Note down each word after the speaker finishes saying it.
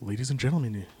Ladies and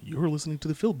gentlemen, you're listening to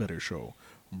The Feel Better Show,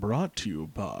 brought to you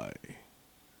by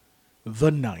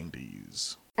the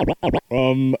 90's.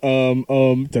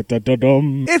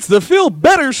 It's The Feel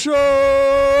Better Show!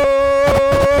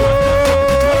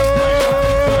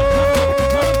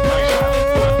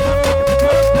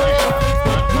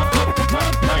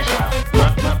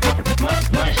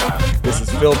 This is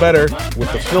Feel Better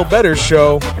with The Feel Better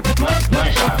Show.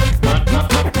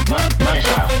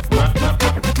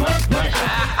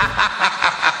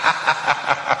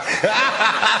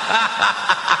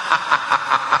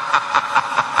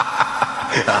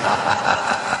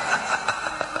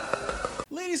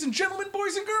 Ladies and gentlemen,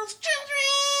 boys and girls,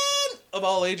 children of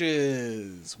all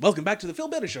ages, welcome back to the Feel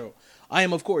Better Show. I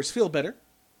am, of course, Feel Better,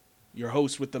 your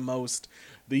host with the most,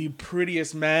 the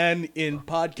prettiest man in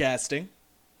podcasting.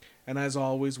 And as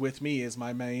always, with me is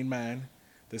my main man,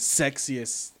 the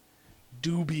sexiest,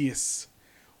 dubious,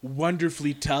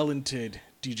 wonderfully talented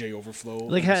DJ Overflow.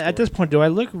 Like at this point, do I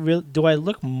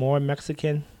look more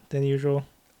Mexican than usual?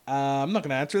 I'm not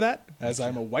going to answer that, as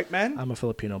I'm a white man. I'm a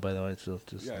Filipino, by the way. So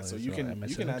you can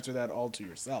answer that all to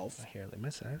yourself. Here, let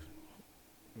myself.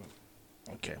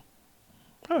 Okay.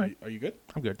 All right. Are you good?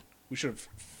 I'm good. We should have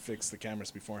fixed the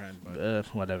cameras beforehand, but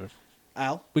whatever.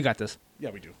 Al, we got this. Yeah,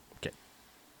 we do. Okay.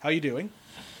 How you doing?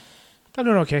 I'm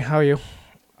doing okay. How are you?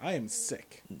 I am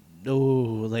sick.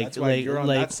 Oh, that's why you're on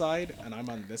that side and I'm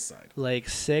on this side. Like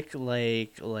sick,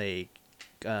 like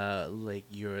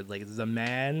you're like the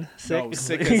man sick. No,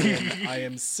 sick as in I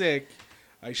am sick.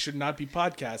 I should not be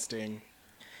podcasting.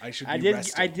 I should be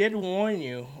resting. I did warn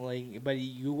you, but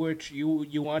you want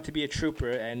to be a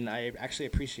trooper, and I actually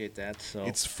appreciate that. So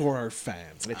it's for our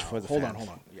fans. It's for the fans. Hold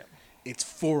on. Yeah. It's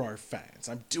for our fans.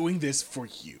 I'm doing this for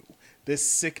you. This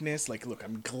sickness, look,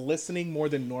 I'm glistening more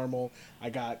than normal. I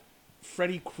got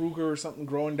Freddy Krueger or something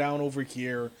growing down over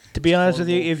here. To be honest with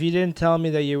you, if you didn't tell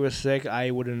me that you were sick, I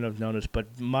wouldn't have noticed.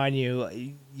 But mind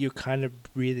you, you're kind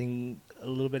of breathing a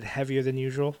little bit heavier than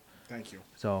usual. Thank you.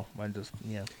 So I just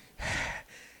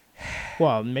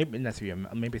Well, maybe not through your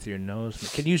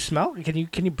nose. Can you smell?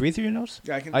 Can you breathe through your nose?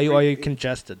 Yeah, I can. Are you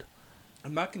congested?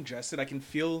 I'm not congested. I can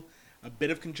feel a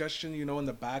bit of congestion, in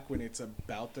the back when it's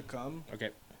about to come. Okay.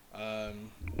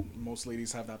 Most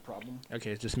ladies have that problem.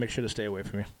 Okay, just make sure to stay away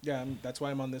from me. Yeah, that's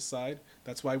why I'm on this side.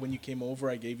 That's why when you came over,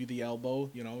 I gave you the elbow.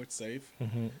 It's safe.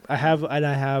 Mm-hmm. I have hand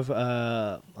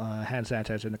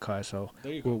sanitizer in the car, so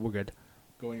there you go. We're good.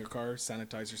 Go in your car,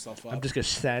 sanitize yourself up. I'm just gonna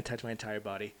sanitize my entire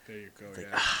body. There you go. Like,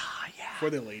 yeah. For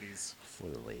the ladies.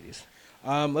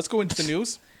 Let's go into the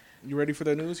news. You ready for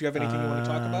the news? You have anything you want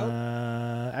to talk about?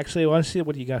 Actually, I want to see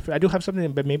what you got. I do have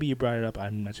something, but maybe you brought it up.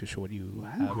 I'm not too sure what you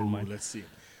have in mind. Let's see.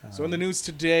 So in the news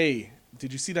today,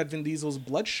 did you see that Vin Diesel's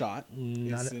Bloodshot? I'm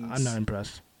not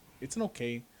impressed. It's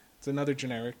okay. It's another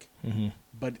generic. Mm-hmm.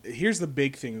 But here's the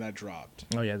big thing that dropped.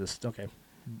 Oh, yeah. Okay.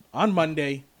 On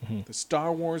Monday, the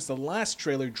Star Wars, the last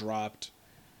trailer dropped.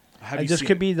 And this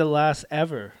could be the last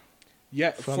ever. Yeah,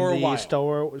 from for a while.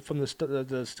 From the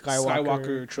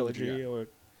Skywalker trilogy or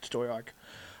story arc.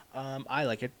 I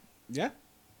like it. Yeah.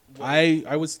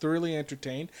 I was thoroughly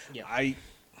entertained. Yeah. I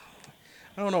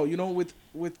don't know.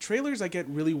 With trailers, I get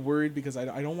really worried because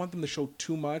I don't want them to show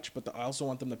too much, but I also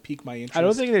want them to pique my interest. I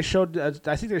don't think they showed. I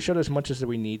think they showed as much as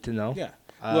we need to know. Yeah.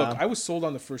 Look, I was sold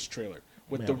on the first trailer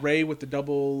with the Rey, with the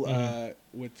double,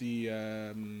 with the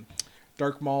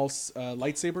Dark Maul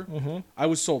lightsaber. Mm-hmm. I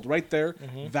was sold right there.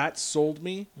 Mm-hmm. That sold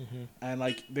me, mm-hmm.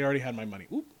 and they already had my money.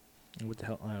 Oop. What the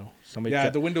hell? I don't know.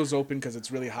 The window's open because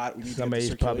it's really hot. We need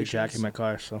somebody's probably jacking my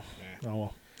car. So, yeah. Oh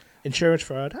well. Insurance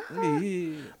fraud.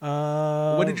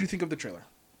 What did you think of the trailer?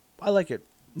 I like it.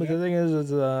 But the thing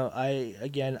is in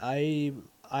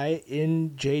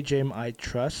JJ I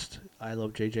trust. I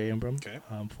love JJ Abrams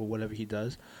for whatever he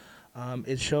does.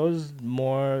 It shows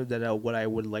more than what I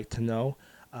would like to know.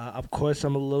 Of course,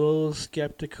 I'm a little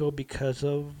skeptical because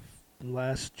of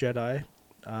Last Jedi,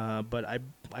 but I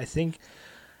think.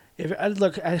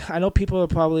 I know people are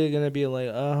probably gonna be like,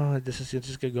 "Oh, this is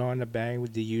just gonna go on a bang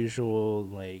with the usual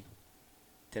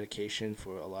dedication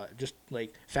for a lot, just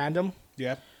fandom."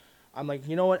 Yeah. I'm like,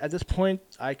 you know what? At this point,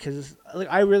 I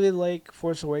really like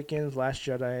Force Awakens, Last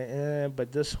Jedi,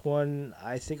 but this one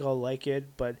I think I'll like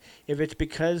it. But if it's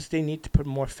because they need to put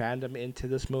more fandom into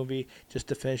this movie just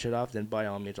to finish it off, then by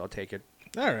all means, I'll take it.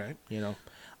 All right.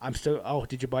 I'm still. Oh,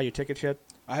 did you buy your tickets yet?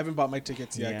 I haven't bought my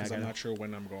tickets yet because I'm not sure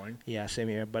when I'm going. Yeah, same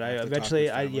here. But I got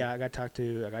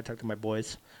to talk to my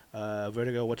boys.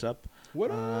 Vertigo, what's up?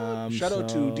 What up? Shout out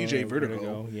to DJ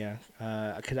Vertigo. Yeah,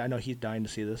 because I know he's dying to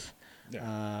see this.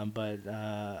 Yeah.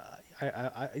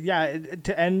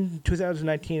 To end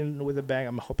 2019 with a bang,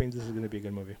 I'm hoping this is going to be a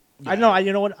good movie. Yeah. I know.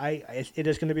 You know what? It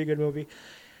is going to be a good movie.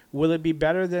 Will it be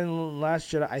better than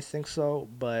Last Jedi? I think so,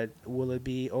 but will it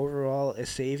be overall a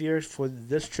savior for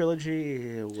this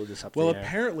trilogy? We'll just have to. Well,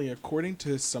 apparently, according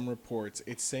to some reports,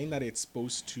 it's saying that it's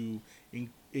supposed to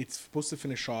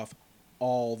finish off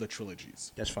all the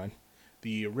trilogies. That's fine.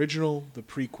 The original, the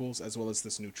prequels, as well as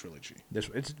this new trilogy.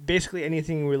 It's basically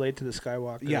anything related to the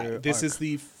Skywalker. Yeah, this arc.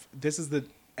 is the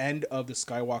end of the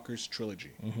Skywalker's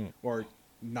trilogy, or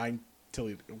 9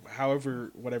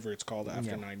 whatever it's called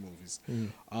after 9 movies.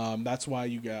 That's why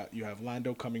you have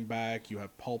Lando coming back, you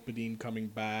have Palpatine coming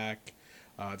back,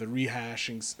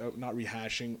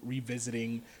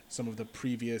 revisiting some of the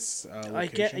previous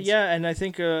locations. And I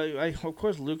think of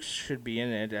course Luke should be in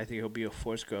it. I think he'll be a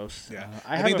Force ghost. Yeah,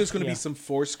 I think there's going to be some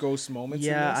Force ghost moments.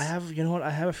 Yeah, in this. I have. You know what? I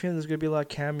have a feeling there's going to be a lot of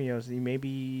cameos.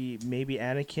 Maybe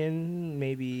Anakin.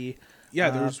 Maybe. Yeah,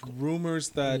 there's rumors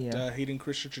that Hayden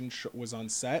Christensen was on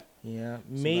set. Yeah, so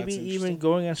maybe even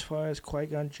going as far as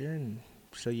Qui-Gon Jinn.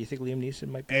 So you think Liam Neeson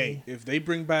might be? Hey, if they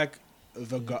bring back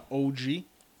the OG,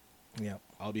 yeah,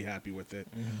 I'll be happy with it.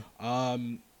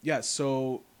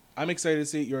 So I'm excited to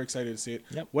see it. You're excited to see it.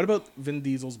 Yep. What about Vin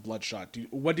Diesel's Bloodshot?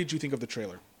 What did you think of the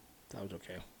trailer? That was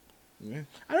okay. Yeah.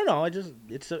 I don't know.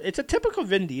 It's a typical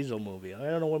Vin Diesel movie. I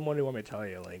don't know what more do you want me to tell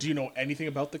you. Like, do you know anything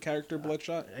about the character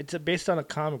Bloodshot? It's based on a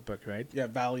comic book, right? Yeah,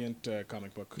 Valiant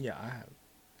comic book. Yeah, I have.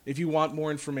 If you want more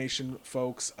information,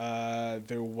 folks,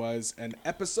 there was an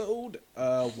episode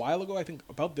a while ago, I think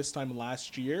about this time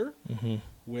last year,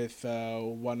 with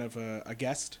one of a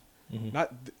guest.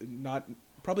 Not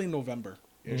probably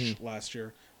November-ish last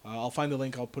year. I'll find the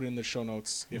link. I'll put it in the show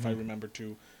notes if I remember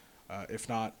to. If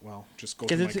not, well, just go.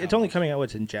 Because it's only coming out.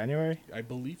 What's in January? I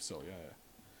believe so.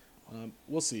 Yeah.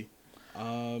 We'll see.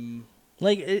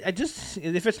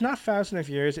 If it's not Fast and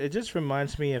Furious, it just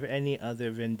reminds me of any other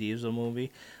Vin Diesel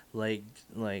movie. What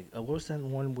was that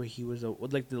one where he was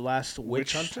the last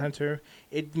witch hunter?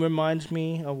 It reminds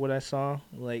me of what I saw.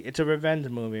 Like, it's a revenge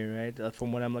movie, right?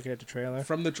 From what I'm looking at the trailer.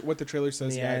 From what the trailer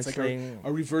says, it's like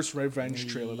a reverse revenge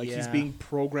trailer. Like he's being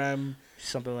programmed.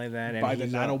 Something like that. By the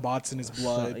nanobots in his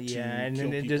blood.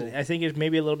 I think it's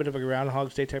maybe a little bit of a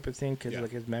Groundhog's Day type of thing because like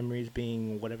his memories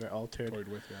being whatever altered. Toyed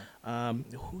with, yeah.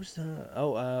 Who's the?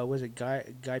 Was it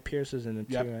Guy Pearce is in it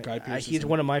too? Right? Guy Pearce. He's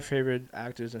one of my favorite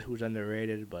actors and who's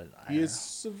underrated, but he is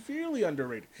severely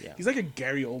underrated. Yeah. He's like a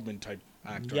Gary Oldman type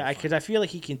actor. Yeah, because I feel like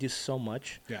he can do so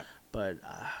much. Yeah. But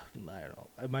I don't know.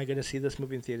 Am I going to see this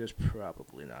movie in theaters?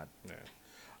 Probably not.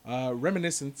 Yeah.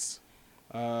 Reminiscence.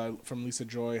 From Lisa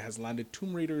Joy has landed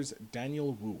Tomb Raider's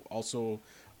Daniel Wu, also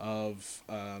of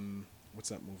what's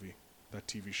that movie? That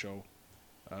TV show,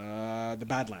 The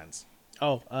Badlands.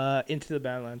 Into the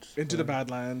Badlands. Into the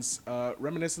Badlands.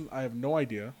 Reminiscent. I have no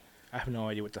idea. I have no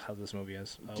idea what the hell this movie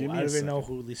is. I Give me don't a even second. know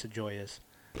who Lisa Joy is.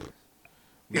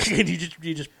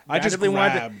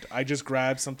 I just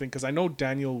grabbed something because I know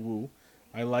Daniel Wu.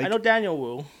 I know Daniel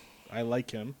Wu. I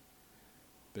like him.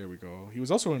 There we go. He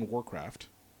was also in Warcraft,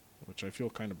 which I feel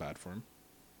kind of bad for him.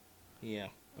 Yeah.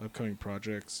 Upcoming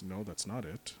projects. No, that's not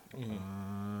it.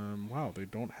 Wow, they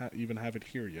don't even have it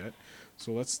here yet.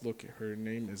 So let's look. Her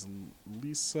name is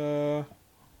Lisa.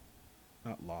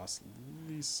 Not Lost.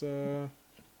 Lisa.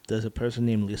 There's a person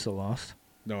named Lisa Lost?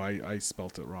 No, I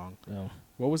spelt it wrong. No.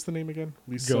 What was the name again?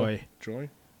 Lisa Joy. Joy?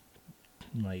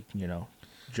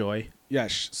 Joy. Yeah,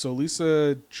 so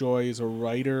Lisa Joy is a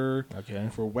writer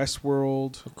for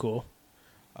Westworld. Cool.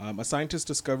 A scientist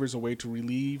discovers a way to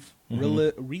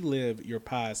relive your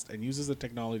past and uses the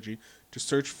technology to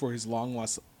search for his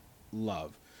long-lost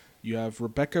love. You have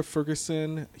Rebecca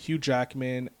Ferguson, Hugh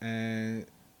Jackman, and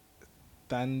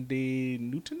Thandi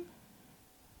Newton?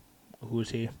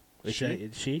 Who's he? Is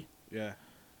she? Yeah.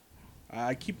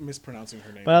 I keep mispronouncing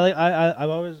her name. But I've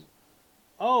always...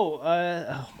 oh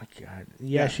my God.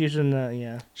 Yeah, she's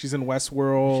in She's in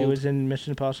Westworld. She was in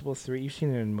Mission Impossible 3. You've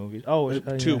seen her in movies. Oh, 2.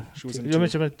 Yeah. She was in 2.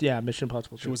 Mission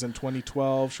Impossible 2. She was in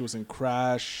 2012. She was in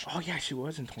Crash. Oh, yeah, she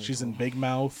was in 2012. She's in Big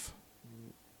Mouth.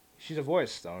 She's a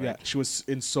voice, though, right? Yeah, she was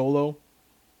in Solo.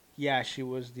 Yeah, she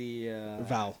was the...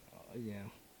 Val. Yeah.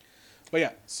 But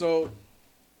yeah, so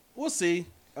we'll see.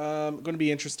 Going to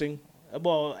be interesting.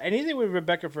 Well, anything with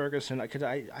Rebecca Ferguson, because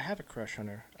I have a crush on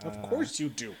her. Of course you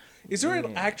do. Is there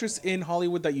an actress in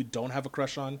Hollywood that you don't have a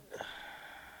crush on?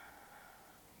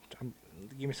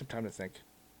 Give me some time to think.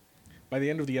 By the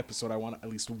end of the episode, I want at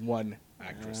least one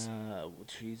actress.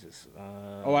 Jesus.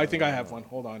 I think I have one.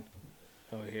 Hold on.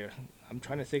 Oh, here. I'm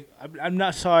trying to think. I'm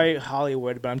not sorry,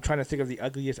 Hollywood, but I'm trying to think of the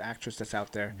ugliest actress that's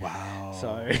out there. Wow.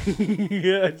 Sorry.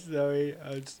 Yeah, sorry.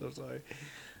 I'm so sorry.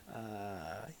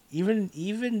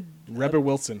 Even Rebel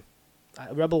Wilson.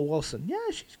 Rebel Wilson.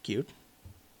 Yeah, she's cute.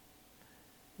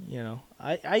 You know,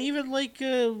 I even like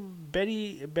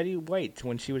Betty White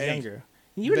when she was younger.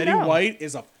 Even Betty now. White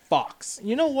is a fox.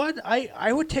 You know what?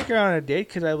 I would take her on a date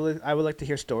because I would like to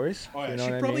hear stories. Oh, yeah. You know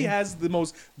She what probably I mean? has the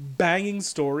most banging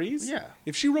stories. Yeah.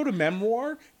 If she wrote a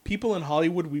memoir, people in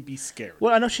Hollywood would be scared.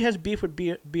 Well, I know she has beef with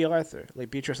B. Arthur,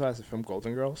 like Beatrice Arthur from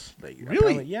Golden Girls. Like,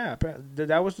 Really? Yeah.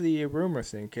 That was the rumor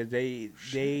thing because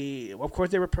they of course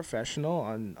they were professional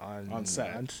on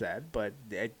set, but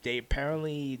they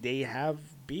apparently they have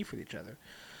beef with each other.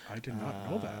 I did not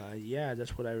know that. Yeah,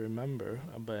 that's what I remember.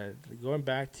 But going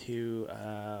back to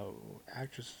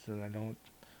actresses, and I don't.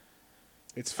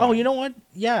 It's fine. Oh, you know what?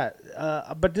 Yeah,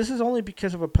 but this is only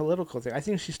because of a political thing. I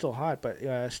think she's still hot, but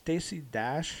Stacey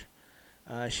Dash,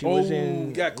 she was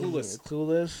in Clueless.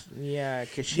 Clueless, yeah,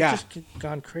 because she's just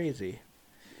gone crazy.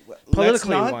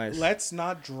 Politically wise. Let's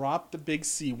not drop the big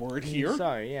C word here.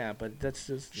 Sorry, yeah, but that's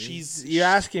just You're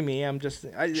asking me. I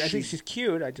think she's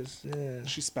cute.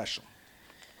 She's special.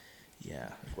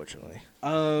 Yeah, unfortunately.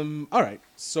 All right.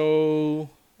 So,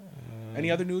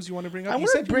 any other news you want to bring up? You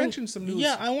mentioned some news.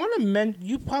 Yeah, I want to mention.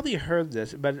 You probably heard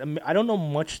this, but I don't know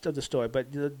much of the story.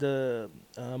 But the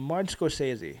Martin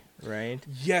Scorsese, right?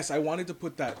 Yes, I wanted to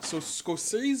put that. So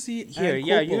Scorsese here, and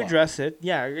yeah, Coppola. you address it.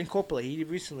 Yeah, in Coppola, he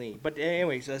recently. But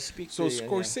anyways, speak. So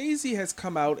Scorsese has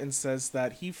come out and says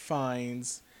that he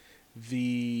finds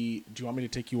the. Do you want me to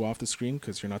take you off the screen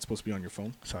because you're not supposed to be on your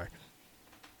phone? Sorry.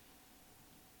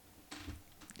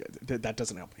 That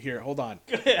doesn't help. Here, hold on.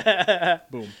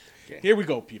 Boom. Okay. Here we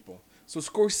go, people. So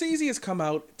Scorsese has come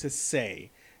out to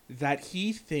say that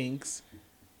he thinks.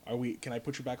 Can I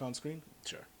put you back on screen?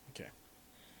 Sure. Okay.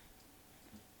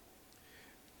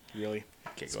 Really?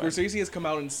 Okay, Scorsese has come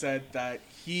out and said that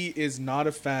he is not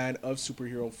a fan of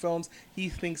superhero films. He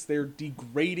thinks they're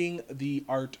degrading the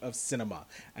art of cinema.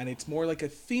 And it's more like a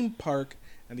theme park,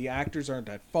 and the actors aren't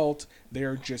at fault.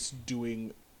 They're just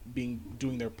doing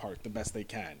their part the best they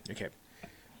can. Okay.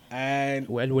 And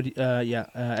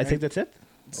I think that's it.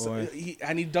 So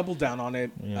he doubled down on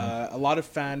it. Yeah. A lot of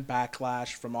fan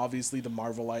backlash from obviously the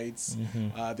Marvelites,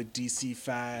 the DC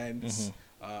fans,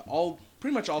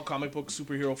 pretty much all comic book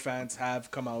superhero fans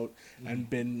have come out and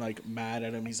been like mad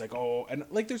at him. He's like, and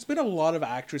like there's been a lot of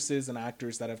actresses and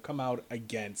actors that have come out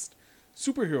against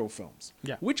superhero films.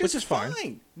 Yeah, which is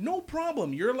fine. No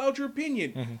problem. You're allowed your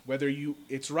opinion, whether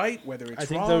it's right, whether it's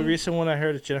wrong. I think the recent one I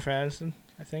heard is Jennifer Aniston.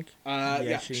 I think.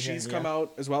 She's come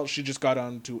out as well. She just got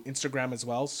onto Instagram as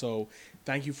well. So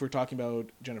thank you for talking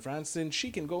about Jennifer Aniston. She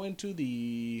can go into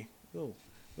the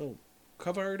little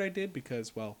cover art I did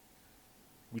because, well,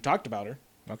 we talked about her.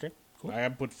 Okay, cool. I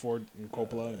have put Ford and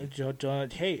Coppola.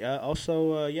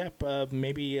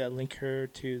 Maybe link her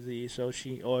to the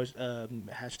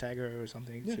hashtag her or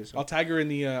something. Yeah. I'll tag her in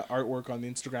the artwork on the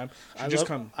Instagram.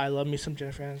 I love me some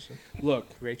Jennifer Aniston. Look,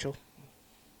 Rachel.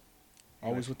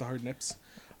 Always with the hard nips.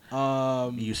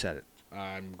 You said it.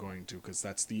 I'm going to because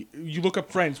that's you look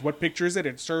up Friends. What picture is it?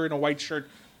 It's her in a white shirt,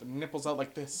 the nipples out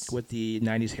like this with the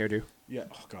 '90s hairdo. Yeah.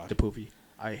 Oh God. The poofy.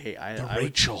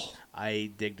 Rachel.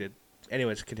 I digged it.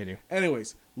 Anyways, continue.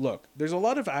 Anyways, look, there's a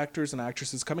lot of actors and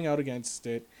actresses coming out against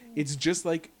it. It's just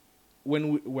like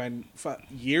when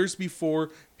years before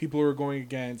people were going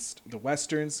against the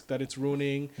westerns that it's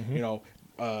ruining.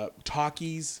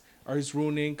 Talkies is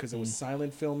ruining because it was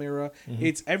silent film era.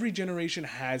 It's every generation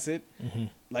has it.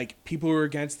 Like people were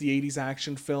against the 80s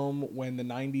action film when the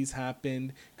 90s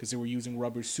happened because they were using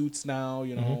rubber suits now,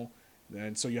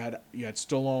 and so you had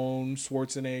Stallone,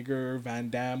 Schwarzenegger, Van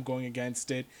Damme going against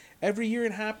it. Every year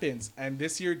it happens, and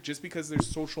this year just because there's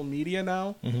social media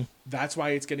now, that's why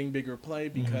it's getting bigger play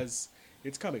because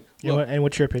it's coming. Look, and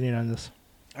what's your opinion on this?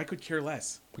 I could care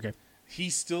less. Okay.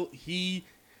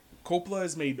 Coppola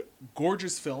has made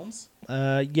gorgeous films.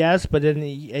 Yes, but then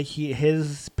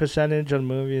his percentage on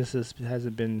movies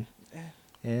hasn't been.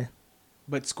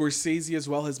 But Scorsese as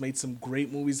well has made some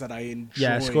great movies that I enjoy.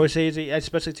 Yeah, Scorsese,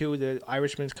 especially too, The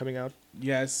Irishman's coming out.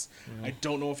 Yes. I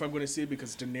don't know if I'm going to see it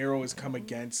because De Niro has come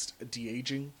against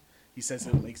de-aging. He says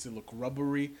it makes it look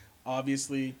rubbery.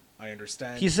 Obviously, I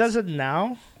understand. He says it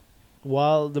now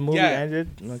while the movie ended?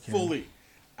 Okay. Fully.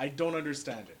 I don't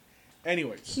understand it.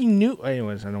 Anyways. He knew.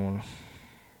 Anyways, I don't want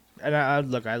to. And I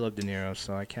love De Niro,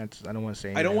 so I don't want to say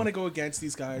anything. I don't want to go against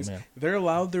these guys. Yeah. They're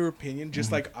allowed their opinion,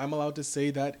 just like I'm allowed to say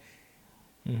that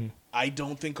I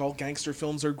don't think all gangster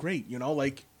films are great.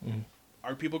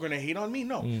 Are people going to hate on me?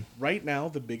 No. Right now,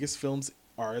 the biggest films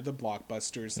are the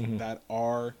blockbusters that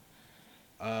are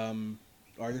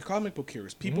the comic book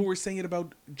heroes. People were saying it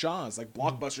about Jaws, like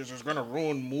blockbusters is going to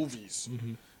ruin movies,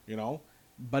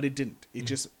 but it didn't. It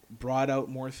just brought out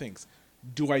more things.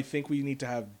 Do I think we need to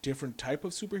have different type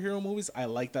of superhero movies? I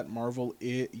like that Marvel,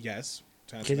 yes,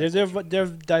 They're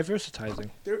diversitizing.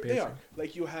 They are.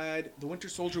 Like you had the Winter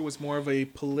Soldier was more of a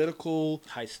political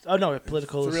heist. Oh no, a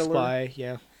political thriller spy.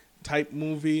 Yeah. Type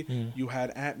movie. You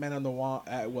had Ant-Man on the Wall.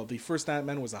 Well, the first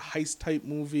Ant-Man was a heist type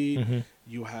movie.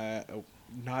 You had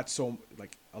not so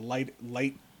like a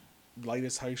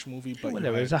lightest heist movie, but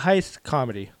whatever. It was a heist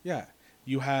comedy. Yeah,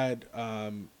 you had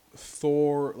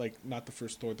Thor, like not the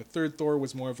first Thor. The third Thor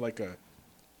was more of like a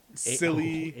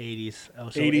silly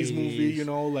 80s movie, you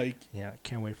know, like yeah.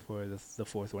 Can't wait for the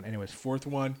fourth one. Anyways, fourth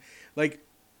one, like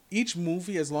each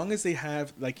movie, as long as they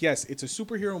have like yes, it's a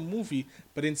superhero movie,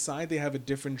 but inside they have a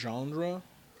different genre.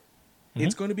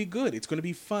 It's going to be good. It's going to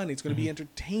be fun. It's going to be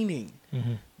entertaining.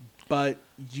 But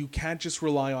you can't just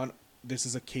rely on this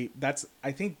is a cape.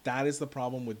 I think that is the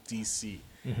problem with DC.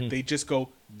 They just go,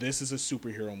 this is a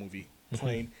superhero movie.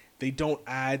 Plain. They don't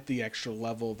add the extra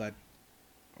level that.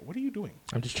 What are you doing?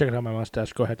 I'm just checking out my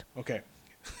mustache. Go ahead. Okay.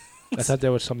 I thought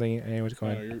there was something. Anyways, go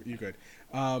ahead. No, you're good.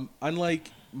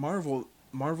 Unlike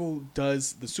Marvel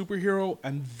does the superhero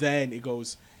and then it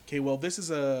goes, okay, well, this is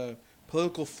a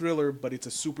political thriller, but it's a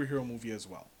superhero movie as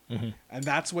well. And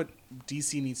that's what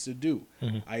DC needs to do.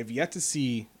 I have yet to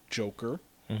see Joker.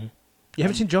 You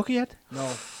haven't seen Joker yet? No.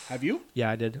 Have you?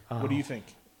 Yeah, I did. What do you think?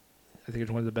 I think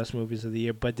it's one of the best movies of the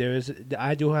year. But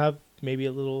I do have maybe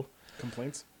a little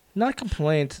complaints. Not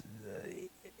complaints.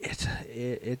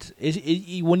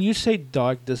 When you say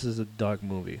dark, this is a dark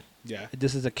movie. Yeah.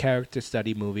 This is a character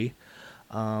study movie.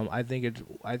 I think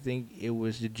it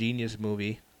was a genius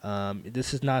movie.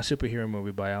 This is not a superhero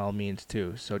movie by all means,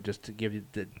 too. So just to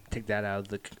take that out of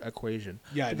the equation.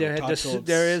 Yeah, there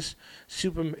is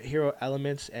superhero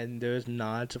elements and there's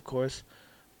nods, of course,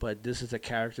 but this is a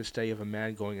character study of a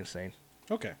man going insane.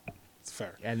 Okay, it's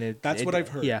fair. And that's what I've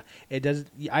heard. Yeah, it does.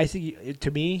 I think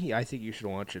to me, I think you should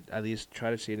watch it. At least try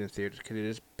to see it in theaters because it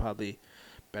is probably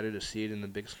better to see it in the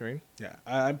big screen. Yeah,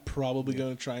 I'm probably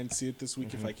gonna try and see it this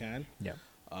week if I can. Yeah.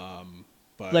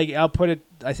 But like I'll put it.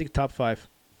 I think top 5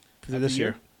 for this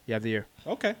year. Yeah, of the year.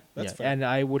 Okay, that's fair. And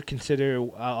I would consider.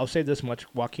 I'll say this much: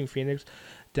 Joaquin Phoenix,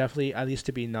 definitely at least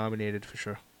to be nominated for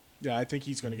sure. Yeah, I think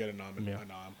he's gonna get a nom.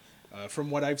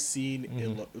 From what I've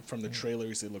seen from the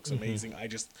trailers, it looks amazing. I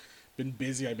just been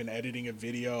busy. I've been editing a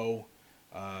video.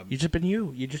 You just been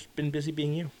you. You just been busy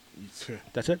being you.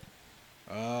 That's it.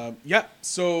 Yeah.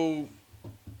 So,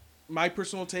 my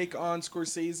personal take on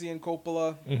Scorsese and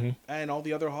Coppola and all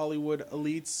the other Hollywood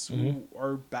elites who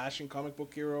are bashing comic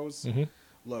book heroes.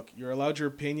 Look, you're allowed your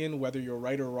opinion, whether you're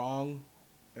right or wrong.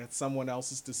 That's someone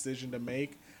else's decision to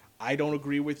make. I don't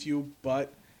agree with you,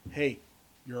 but hey,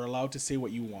 you're allowed to say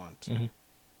what you want.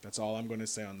 That's all I'm going to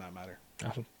say on that matter.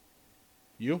 Awesome.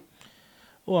 You?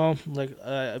 Well, like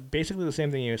basically the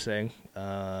same thing you were saying.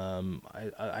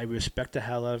 I respect the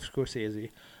hell out of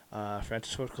Scorsese.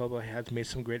 Francis Ford Coppola has made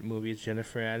some great movies.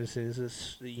 Jennifer Aniston is a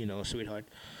sweetheart.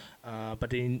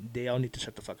 But they all need to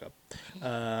shut the fuck up.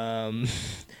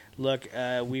 Look,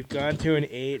 we've gone to an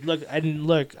 8.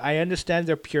 Look, I understand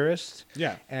they're purists.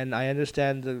 Yeah. And I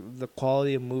understand the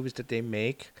quality of movies that they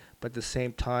make. But at the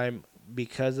same time,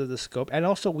 because of the scope, and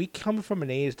also we come from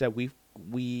an age that we've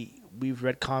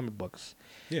read comic books,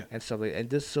 and stuff like that. And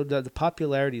this, so the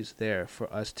popularity is there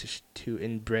for us to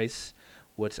embrace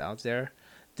what's out there.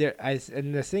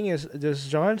 And the thing is, there's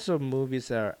genres of movies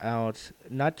that are out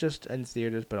not just in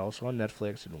theaters but also on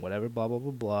Netflix and whatever, blah blah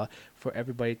blah blah, for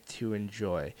everybody to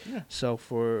enjoy. Yeah. So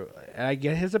and I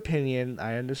get his opinion.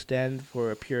 I understand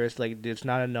for a purist, like there's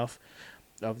not enough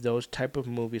of those type of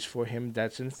movies for him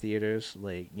that's in theaters,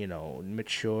 like,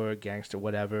 mature, gangster,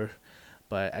 whatever.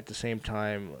 But at the same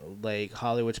time, like,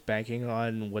 Hollywood's banking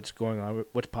on what's going on,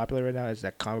 what's popular right now is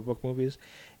that comic book movies.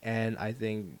 And I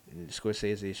think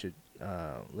Scorsese should,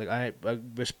 I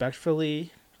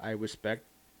respect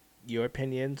your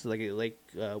opinions, like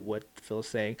what Phil's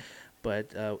saying.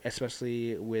 But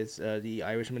especially with The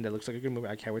Irishman, that looks like a good movie.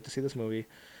 I can't wait to see this movie.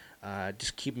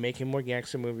 Just keep making more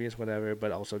gangster movies, whatever,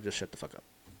 but also just shut the fuck up.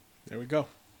 There we go.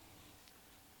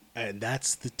 And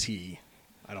that's the T.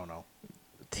 I don't know.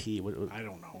 T? What, I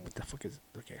don't know. What the fuck is...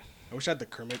 Okay. I wish I had the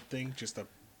Kermit thing, just to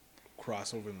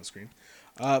cross over in the screen.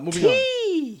 Moving on.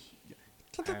 I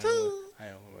don't know.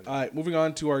 All right, moving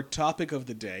on to our topic of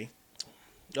the day.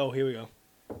 Oh, here we go.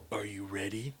 Are you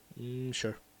ready?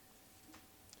 Sure.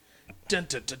 Dun,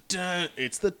 dun, dun, dun.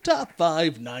 It's the top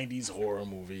 5 90s horror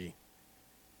movie.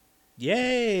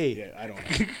 Yay! Yeah, I don't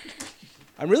know.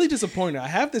 I'm really disappointed. I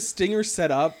have the stinger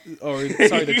set up,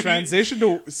 the transition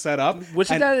to set up.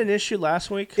 Wasn't that an issue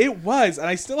last week? It was, and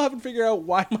I still haven't figured out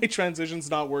why my transition's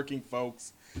not working,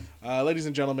 folks. Ladies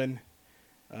and gentlemen,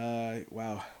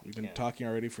 wow, we've been talking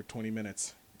already for 20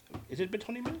 minutes. Is it been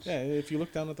 20 minutes? Yeah, if you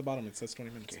look down at the bottom, it says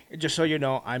 20 minutes. Okay. Just so you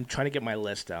know, I'm trying to get my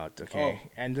list out, okay? Oh.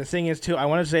 And the thing is, too, I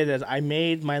want to say that I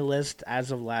made my list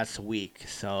as of last week,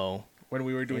 so... When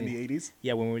we were doing the 80s?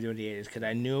 Yeah, when we were doing the 80s, because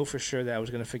I knew for sure that I was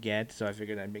going to forget, so I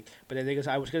figured I'd make... But the thing is,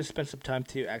 I was going to spend some time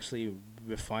to actually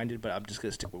refine it, but I'm just going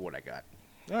to stick with what I got.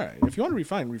 All right. If you want to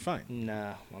refine.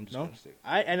 Nah, I'm just going to stick.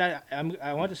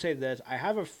 I want to say this. I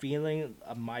have a feeling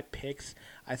of my picks.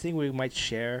 I think we might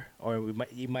share, or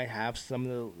you might have some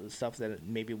of the stuff that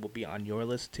maybe will be on your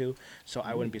list too. So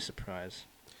I wouldn't be surprised.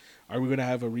 Are we going to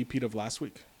have a repeat of last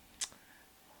week?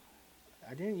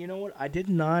 I didn't. You know what? I did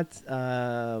not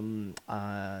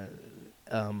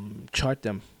chart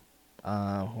them.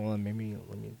 Hold on. Maybe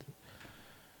let me.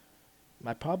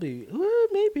 I probably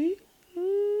maybe.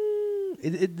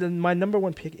 My number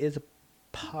one pick is a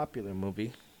popular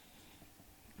movie.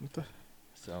 What the?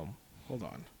 So hold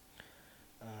on.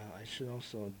 I should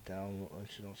also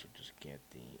just get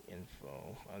the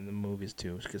info on the movies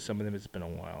too, because some of them it's been a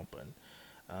while.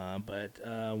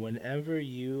 But whenever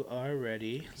you are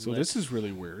ready. So this is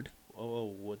really weird. Oh,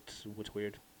 what's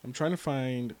weird? I'm trying to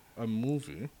find a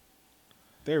movie.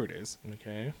 There it is.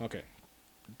 Okay.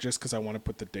 Just because I want to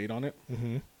put the date on it.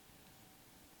 Mm-hmm.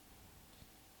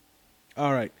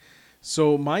 All right.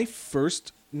 So my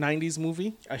first 90s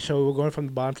movie. So we're going from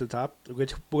the bottom to the top. We're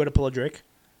going to pull a Drake.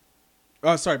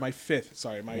 Oh, sorry, my fifth.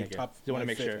 Sorry, my top. I want to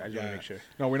make sure. I just want to make sure.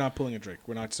 No, we're not pulling a Drake.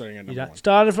 We're not starting at number one.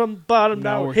 Started from the bottom,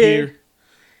 now we're here.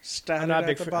 Started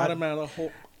at the bottom of the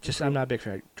whole. I'm not a big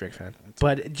Drake fan.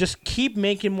 But just keep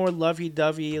making more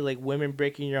lovey-dovey, like women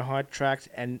breaking your heart tracks,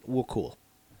 and we're cool.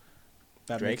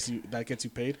 That gets you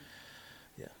paid?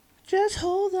 Yeah. Just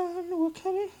hold on, we're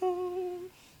coming home.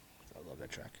 I love that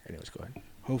track. Anyways, go ahead.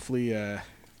 Hopefully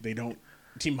they don't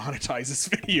demonetize this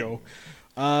video.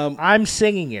 I'm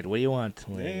singing it. What do you want?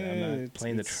 Yeah, I'm not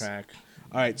playing the track.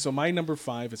 All right, so my number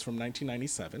 5 is from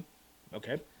 1997.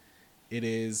 Okay. It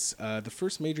is the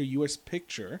first major U.S.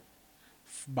 picture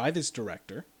by this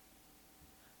director,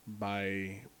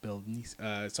 by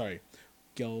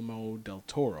Guillermo del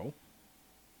Toro.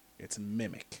 It's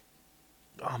Mimic.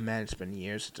 Oh, man, it's been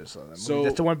years since I saw that movie. So,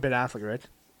 that's the one Ben Affleck,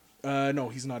 right? No,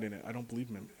 he's not in it. I don't believe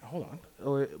him. Hold on.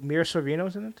 Oh, Mira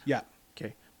Sorvino's in it? Yeah.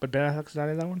 Okay. But Ben Affleck's not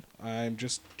in that one? I'm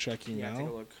just checking now. Yeah, take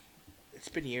a look. It's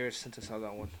been years since I saw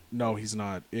that one. No, he's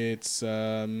not. It's but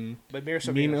Mira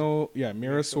Sorvino.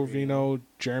 Mira Sorvino,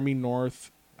 Jeremy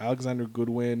North, Alexander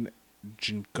Goodwin,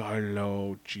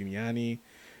 Giancarlo Giuliani,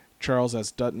 Charles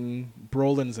S. Dutton.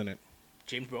 Brolin's in it.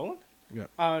 James Brolin?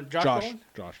 Yeah. Josh.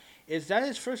 Is that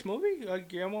his first movie,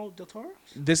 Guillermo del Toro?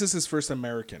 This is his first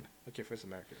American. Okay, first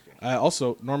American. Okay.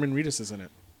 Also, Norman Reedus is in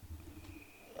it.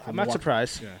 I'm not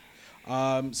surprised.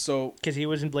 Yeah. So because he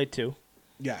was in Blade 2.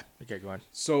 Yeah. Okay, go on.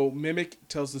 So Mimic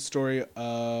tells the story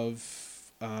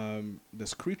of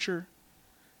this creature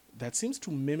that seems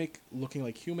to mimic looking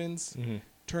like humans. Mm-hmm.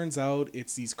 Turns out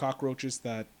it's these cockroaches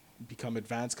that become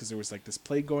advanced because there was like this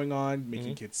plague going on,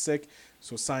 making kids sick.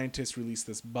 So scientists release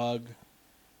this bug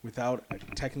without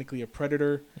technically a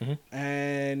predator. Mm-hmm.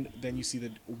 And then you see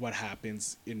what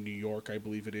happens in New York, I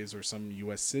believe it is, or some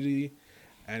U.S. city.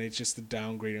 And it's just the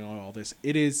downgrading on all this.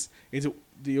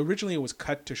 Originally it was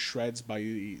cut to shreds by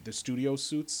the studio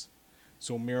suits.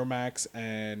 So Miramax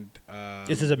and...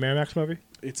 This is a Miramax movie?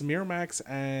 It's Miramax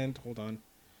and... Hold on.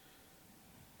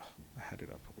 I had it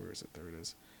up. Where is it? There it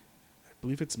is. I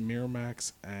believe it's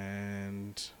Miramax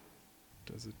and...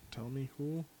 Does it tell me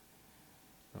who?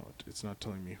 No, it's not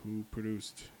telling me who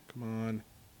produced. Come on.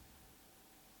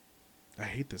 I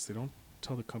hate this. They don't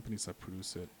tell the companies that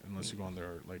produce it unless you go on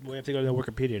their like. We have to go to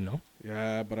Wikipedia, no?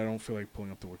 Yeah, but I don't feel like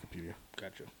pulling up the Wikipedia.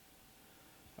 Gotcha.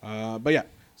 But yeah,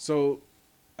 so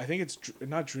I think it's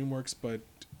not DreamWorks, but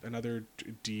another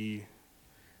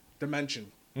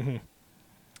Dimension. Mm-hmm.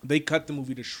 They cut the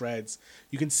movie to shreds.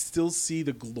 You can still see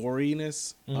the glory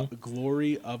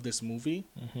of this movie.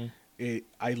 Mm-hmm.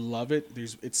 I love it.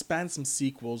 It spans some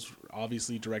sequels,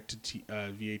 obviously directed to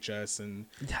VHS and.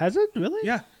 Has it really?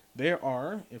 Yeah, there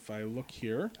are. If I look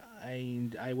here,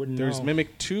 I wouldn't. There's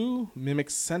Mimic 2, Mimic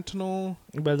Sentinel.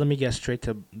 But let me guess, straight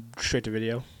to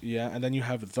video. Yeah, and then you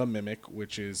have the Mimic,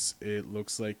 which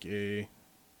looks like the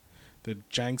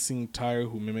Jiangxing Tire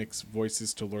who mimics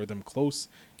voices to lure them close.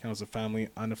 Counts a family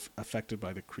unaffected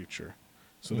by the creature.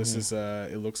 So this is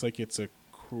it looks like it's a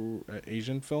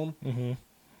Asian film. Mm-hmm.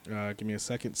 Give me a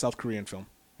second. South Korean film.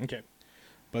 Okay.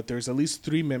 But there's at least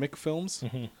 3 Mimic films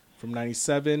mm-hmm. from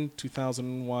 97,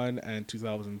 2001, and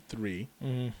 2003.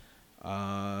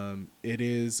 Mm-hmm. It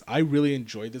is. I really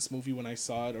enjoyed this movie when I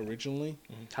saw it originally.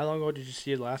 Mm-hmm. How long ago did you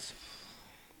see it last?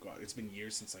 God, it's been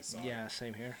years since I saw it. Yeah,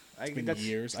 same here. It's been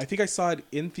years. I think I saw it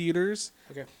in theaters.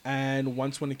 Okay. And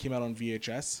once when it came out on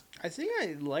VHS. I think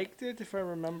I liked it, if I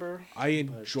remember. I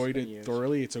enjoyed it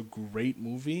thoroughly. It's a great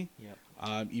movie. Yep.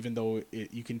 Even though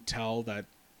you can tell that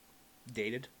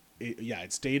dated.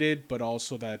 It's dated, but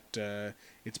also that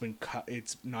it's been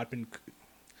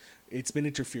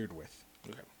interfered with.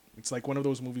 Okay. It's like one of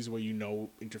those movies where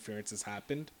interference has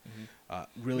happened.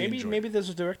 Mm-hmm. Maybe there's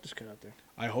a director's cut out there.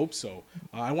 I hope so.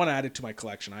 I want to add it to my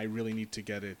collection. I really need to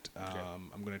get it. Okay.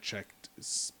 I'm going to check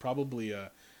probably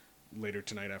later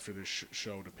tonight after this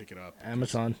show to pick it up.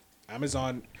 Amazon.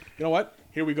 You know what?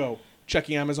 Here we go.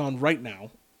 Checking Amazon right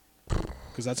now.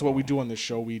 Because that's what we do on this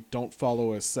show. We don't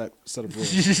follow a set of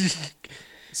rules.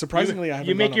 Surprisingly, I haven't.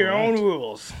 You make your own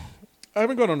rules. I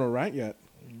haven't gone on a rant yet.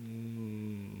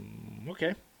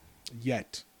 Okay.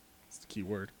 Yet. That's the key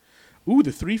word. Ooh,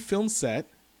 the 3-film set,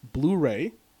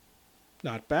 Blu-ray.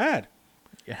 Not bad.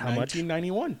 Yeah, how much?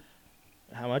 1991.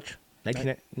 How much?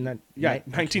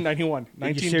 1991.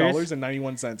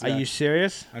 $19.91. Are you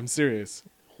serious? I'm serious.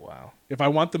 Wow. If I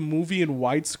want the movie in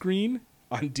widescreen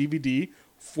on DVD,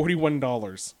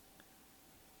 $41.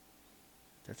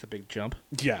 That's a big jump.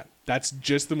 Yeah, that's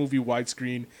just the movie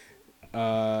widescreen.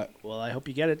 Well, I hope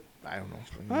you get it. I don't know.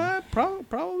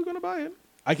 Probably gonna buy it.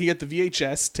 I can get the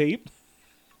VHS tape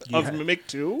of Mimic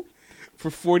 2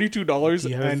 for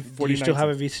 $42.49. Do you still have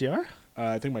a VCR?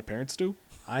 I think my parents do.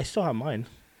 I still have mine.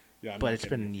 Yeah, but it's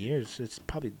been years. It's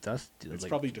probably dust. It's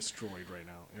probably destroyed right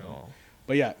now. You know? Oh.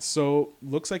 But yeah, so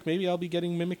looks like maybe I'll be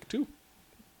getting Mimic 2.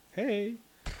 Hey.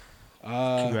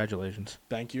 Congratulations.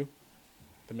 Thank you.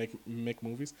 The Mimic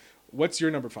movies. What's your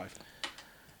number 5?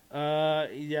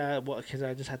 Yeah, well, because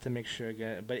I just had to make sure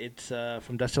again. But it's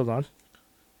from Dusk Till Dawn.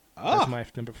 Ah. That's my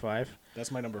number 5.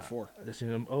 That's my number 4.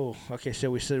 Okay.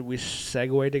 So we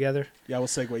segue together. Yeah, we'll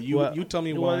segue. You tell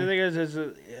me why. Well, the thing is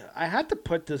I had to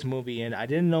put this movie in. I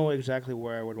didn't know exactly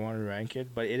where I would want to rank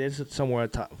it, but it is somewhere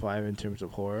top 5 in terms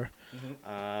of horror.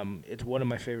 Mm-hmm. It's one of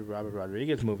my favorite Robert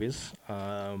Rodriguez movies.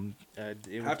 I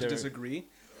have to disagree.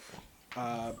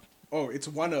 It's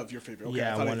one of your favorite. Okay,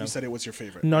 yeah, I thought you said it was your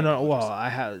favorite. No. Well,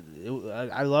 I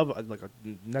love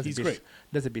He's great.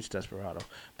 That's a Beach Desperado,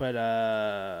 but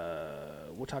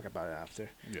we'll talk about it after.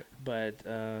 Yeah. But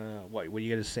what are you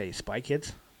gonna say? Spy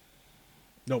Kids?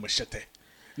 No, Machete.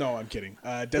 No, I'm kidding.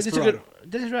 Desperado.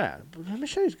 Desperado.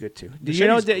 Machete's good too.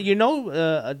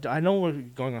 I know we're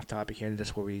going off topic here, and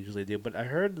that's what we usually do. But I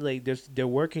heard they're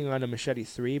working on a Machete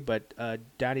 3, but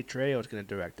Danny Trejo is gonna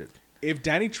direct it. If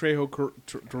Danny Trejo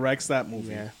directs that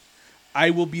movie, I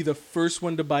will be the first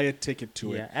one to buy a ticket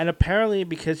to it. Yeah, and apparently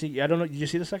because I don't know, did you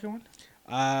see the second one?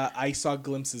 I saw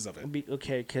glimpses of it.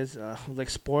 Okay, because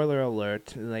spoiler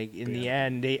alert, in the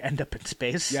end they end up in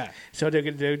space. Yeah. So they're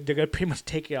gonna pretty much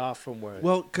take it off from where.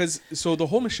 Well, so the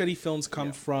whole Machete films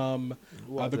come from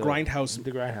the Grindhouse.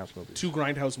 The Grindhouse movies. 2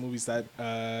 Grindhouse movies that.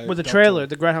 With the trailer,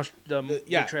 the Grindhouse.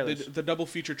 The trailers. The double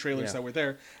feature trailers that were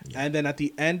there, and then at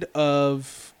the end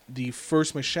of the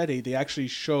first Machete, they actually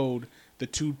showed the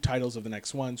 2 titles of the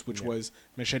next ones, which was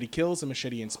Machete Kills and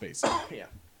Machete in Space. Yeah.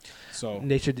 So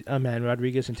they should,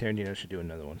 Rodriguez and Tarantino should do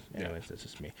another one. Anyways, that's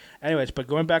just me. Anyways, but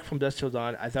going back from Dusk Till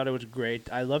Dawn, I thought it was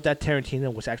great. I love that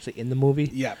Tarantino was actually in the movie.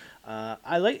 Yeah.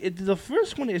 I like it. The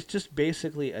first one is just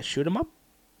basically a shoot 'em up.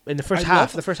 In the first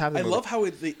half of the movie. I love how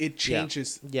it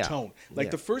changes tone.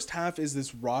 The first half is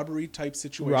this robbery type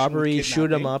situation. Robbery,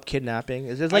 shoot 'em up, kidnapping.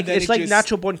 It's like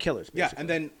Natural Born Killers. Basically. Yeah, and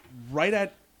then right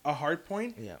at a hard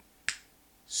point,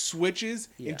 switches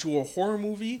into a horror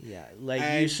movie. Yeah,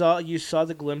 you saw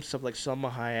the glimpse of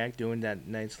Salma Hayek doing that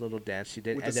nice little dance she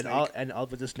did, and all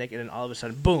with the snake, and then all of a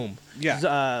sudden, boom!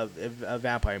 Yeah, a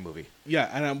vampire movie. Yeah,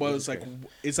 and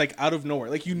it's out of nowhere.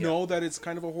 Know that it's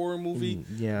kind of a horror movie,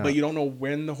 but you don't know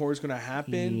when the horror is gonna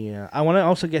happen. Yeah, I want to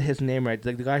also get his name right.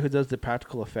 The guy who does the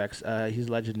practical effects, he's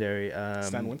legendary.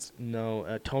 Stan Winston?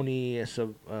 No, Tony.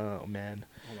 Oh man,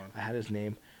 hold on. I had his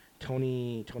name.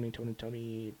 Tony, because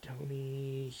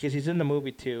he's in the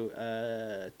movie too.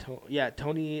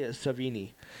 Tony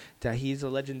Savini, that he's a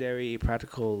legendary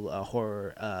practical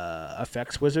horror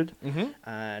effects wizard,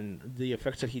 and the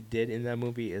effects that he did in that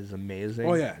movie is amazing.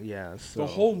 Oh yeah, yeah. So the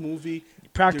whole movie,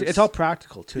 it's all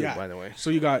practical too, by the way. So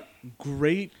you got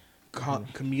great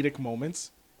comedic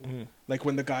moments, like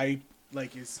when the guy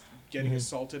is getting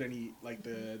assaulted and he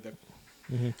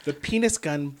the penis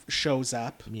gun shows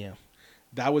up. Yeah.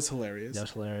 That was hilarious.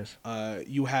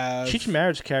 You have Cheech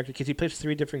Marin's character, because he plays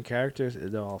 3 different characters.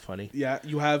 They're all funny. Yeah,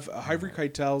 you have Harvey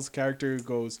Keitel's character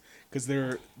goes because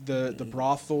they're the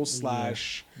brothel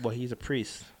slash. Well, he's a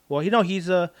priest. Well, he's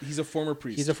a former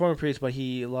priest. He's a former priest, but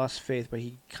he lost faith, but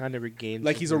he kind of regained.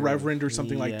 Like he's a reverend or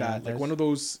something like that. Like one of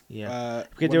those. Yeah.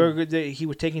 Because he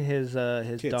was taking his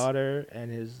daughter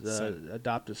and his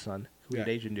adopted son, who was an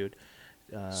Asian dude.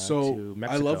 To Mexico.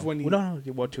 I love when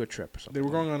they went to a trip or something. They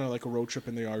were going on a road trip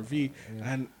in the RV,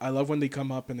 and I love when they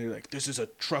come up and they're like, "This is a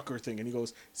trucker thing," and he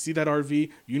goes, "See that RV?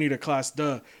 You need a class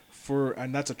duh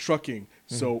and that's a trucking.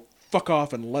 So fuck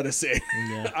off and let us in."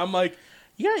 Yeah. I'm like,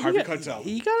 Harvey Keitel.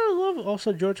 You gotta love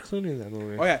also George Clooney in that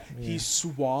movie. Oh yeah, he's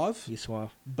suave,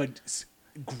 but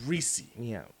greasy.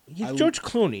 Yeah, he's George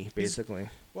Clooney basically.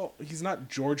 He's not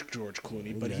George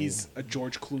Clooney, but he's a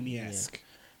George Clooney-esque. Yeah.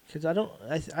 Because I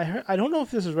don't know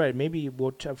if this is right. Maybe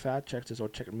we'll fact check this or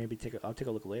I'll take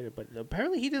a look later. But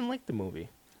apparently he didn't like the movie,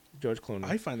 George Clooney.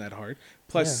 I find that hard.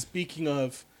 Plus, speaking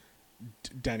of,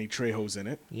 Danny Trejo's in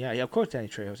it. Yeah, of course Danny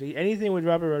Trejo. Anything with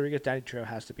Robert Rodriguez, Danny Trejo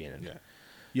has to be in it. Yeah.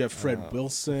 You have Fred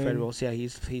Wilson. Fred Wilson, yeah,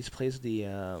 he plays the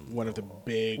one of the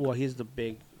big. Well, he's the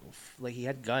big, like he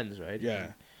had guns, right?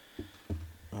 Yeah.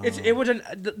 It was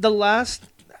the last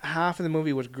half of the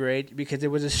movie was great because it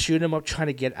was a shoot 'em up trying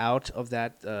to get out of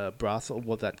that brothel,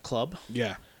 that club.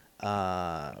 Yeah.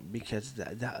 Because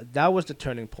that was the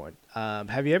turning point.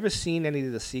 Have you ever seen any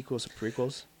of the sequels or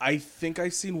prequels? I think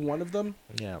I've seen one of them.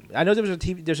 Yeah, I know there's a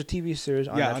TV series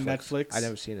on Netflix. On Netflix. I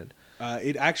never seen it.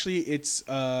 It's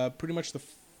pretty much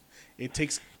it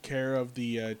takes care of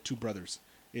the two brothers.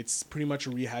 It's pretty much a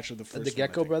rehash of the first. The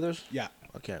Gecko brothers. Yeah.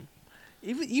 Okay.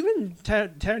 Even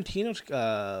Tarantino's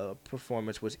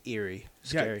performance was eerie,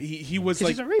 scary. Yeah, he was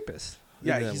like he's a rapist.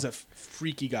 Yeah, he's a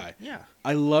freaky guy. Yeah,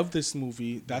 I love this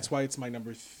movie. That's why it's my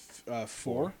number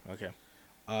 4. Okay.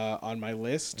 On my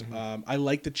list, I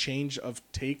like the change of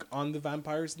take on the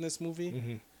vampires in this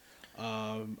movie.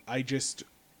 I just,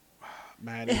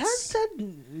 man, it has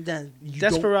that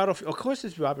desperado. Of course,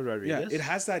 it's Robert Rodriguez. Yeah, it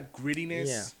has that grittiness.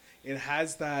 Yeah. It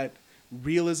has that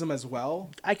realism as well.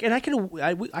 I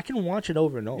can watch it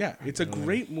over and over. Yeah, it's a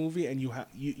great movie, and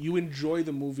you enjoy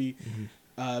the movie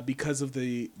because of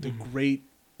the great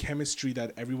chemistry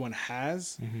that everyone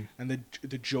has, and the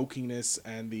jokiness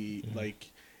and the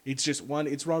like. It's just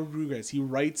it's Robert Rodriguez. He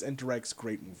writes and directs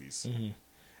great movies. And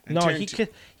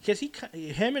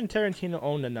him and Tarantino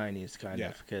own the 90s kind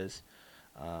of because.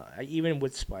 Even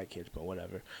with Spy Kids, but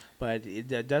whatever. But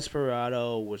the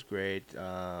Desperado was great.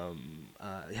 Have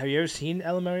you ever seen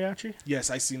El Mariachi?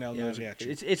 Yes, I've seen El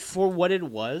Mariachi. It's for what it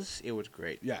was. It was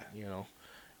great. Yeah,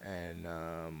 and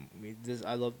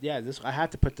I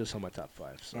had to put this on my top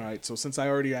 5. So. All right. So since I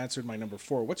already answered my number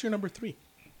 4, what's your number 3?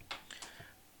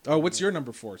 Oh, what's your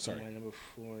number 4? Sorry. My number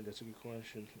 4. That's a good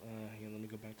question. Let me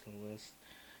go back to the list.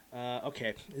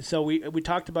 Okay, so we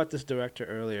talked about this director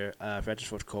earlier, Francis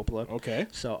Ford Coppola. Okay.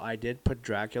 So I did put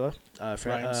Dracula.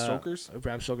 Bram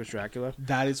Stoker's Dracula.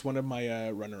 That is one of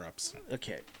my runner-ups.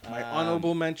 Okay. My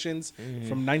honorable mentions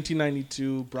from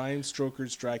 1992, Bram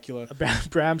Stoker's Dracula.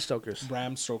 Bram Stoker's.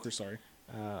 Bram Stoker, sorry.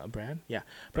 Bram? Yeah.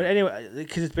 But anyway,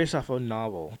 because it's based off a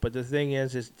novel. But the thing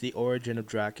is, it's the origin of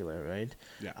Dracula, right?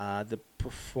 Yeah. The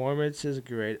performance is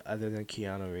great, other than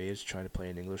Keanu Reeves trying to play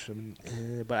an Englishman.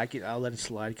 But I'll let it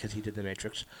slide because he did The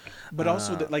Matrix. But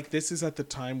also, this is at the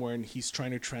time when he's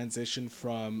trying to transition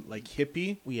from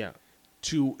hippie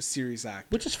to serious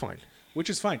act, which is fine.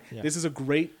 Yeah. This is a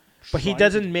great. But he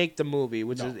doesn't make the movie,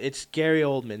 it's Gary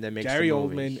Oldman that makes the movie. Gary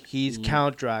Oldman. He's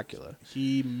Count Dracula.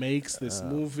 He makes this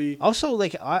movie. Also,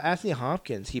 Anthony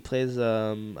Hopkins, he plays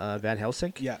Van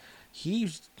Helsing. Yeah.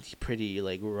 He's pretty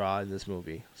raw in this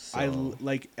movie. So. I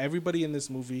like everybody in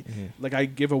this movie. I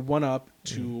give a 1-up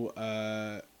to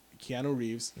Keanu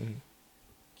Reeves.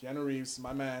 Keanu Reeves,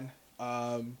 my man,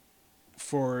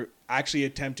 for actually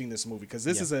attempting this movie because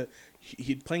this is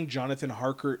he playing Jonathan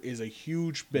Harker is a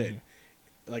huge bit.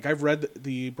 I've read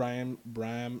the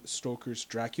Bram Stoker's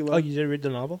Dracula. Oh, you did read the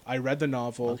novel? I read the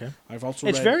novel. Okay. I've also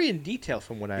It's very in detail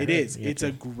from what I heard. It is. It's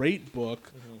a great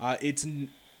book.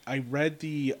 I read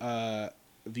the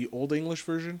Old English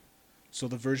version, so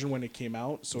the version when it came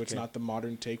out, so it's not the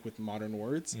modern take with modern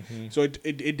words. So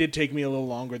it did take me a little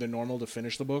longer than normal to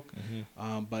finish the book,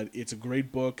 but it's a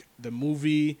great book. The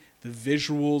movie, the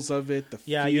visuals of it, the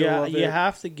feel of it. You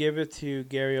have to give it to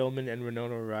Gary Oldman and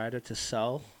Winona Ryder to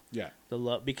sell. Yeah, the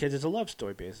love because it's a love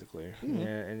story basically,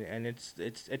 and it's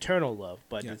eternal love.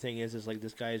 But the thing is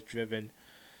this guy is driven,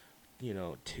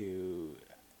 to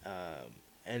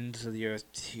ends of the earth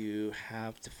to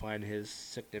have to find his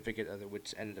significant other,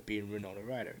 which ended up being Winona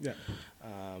Ryder.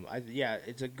 Yeah,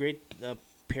 it's a great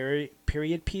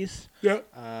period piece. Yeah,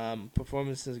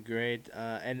 performance is great,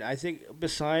 and I think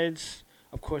besides,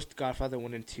 of course, Godfather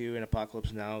 1 and 2 and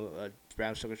Apocalypse Now,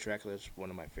 Bram Stoker's Dracula is one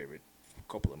of my favorite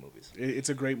Coppola movies. It's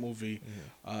a great movie.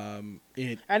 To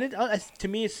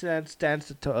me it stands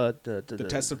the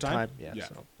test of time. Yeah.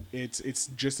 So. It's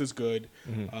just as good.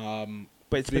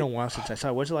 But it's been a while since I saw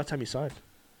it. When's the last time you saw it?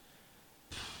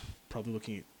 Probably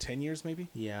looking at 10 years, maybe.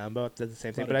 Yeah, about the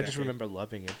same thing. But I just remember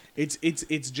loving it.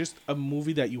 It's just a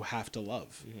movie that you have to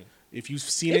love. If you've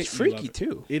seen it's freaky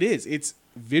too. It is. It's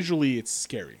visually, it's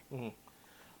scary.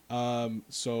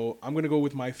 So I'm gonna go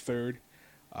with my third.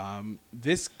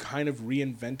 This kind of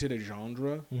reinvented a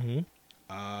genre.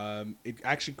 It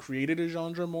actually created a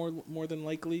genre more than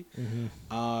likely.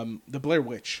 The Blair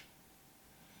Witch.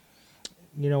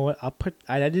 You know what?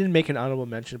 I didn't make an honorable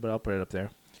mention, but I'll put it up there.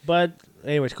 But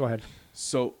anyways, go ahead.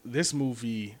 So this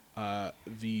movie,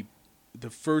 the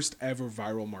first ever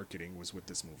viral marketing was with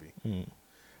this movie.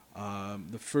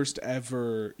 The first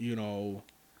ever,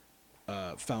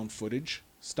 found footage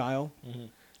style.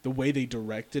 The way they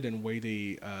directed and way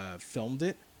they filmed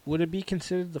it. Would it be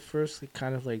considered the first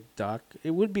kind of like doc?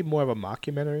 It would be more of a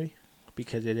mockumentary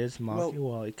because it is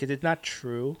because it's not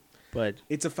true, but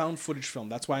it's a found footage film.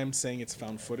 That's why I'm saying it's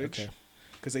found footage. Okay.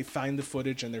 Because they find the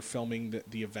footage and they're filming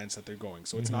the events that they're going.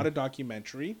 So it's not a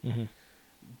documentary,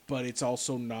 but it's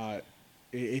also not.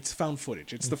 It's found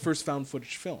footage. It's the first found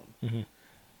footage film,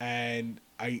 and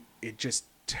it just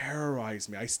terrorized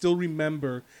me. I still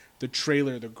remember the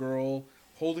trailer, the girl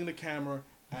holding the camera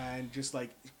and just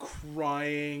like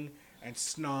crying and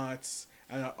snots,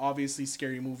 and obviously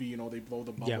scary movie. They blow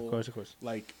the bubble. Yeah, of course.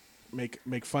 Like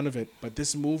make fun of it, but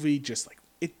this movie just like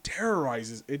it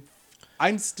terrorizes it.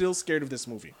 I'm still scared of this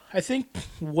movie. I think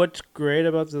what's great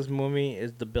about this movie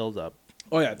is the build-up.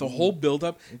 Oh, yeah. The whole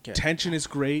build-up, tension is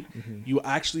great. You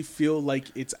actually feel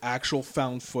like it's actual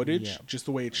found footage, just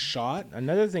the way it's shot.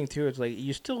 Another thing, too, is like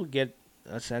you still get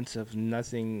a sense of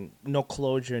no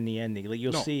closure in the ending. Like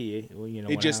you'll see,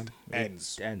 it just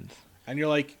ends. It ends. And you're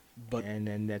like, but... And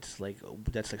then that's like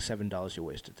 $7 you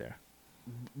wasted there.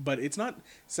 But it's not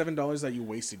 $7 that you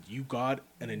wasted. You got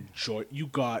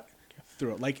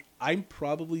through it. Like, I'm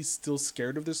probably still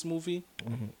scared of this movie.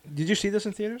 Did you see this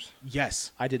in theaters?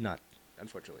 Yes. I did not,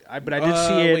 unfortunately. But I did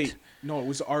see it. Wait. No, it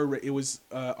was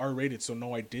R-rated, so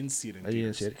no, I didn't see it in theaters. I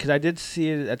didn't see it. Because I did see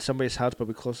it at somebody's house, but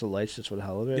we closed the lights just for the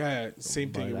hell of it. Yeah,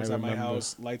 same thing. It was at my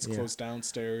house. Lights closed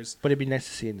downstairs. But it'd be nice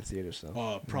to see it in the theaters,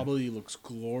 though. Probably looks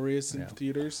glorious in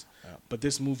theaters. Yeah. But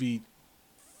this movie,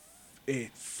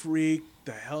 it freaked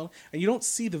the hell. And you don't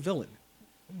see the villain.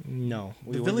 No.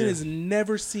 The villain is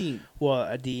never seen.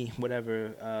 Well, the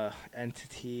whatever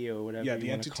entity or whatever. Yeah, the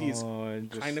entity is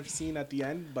kind of seen at the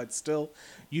end, but still,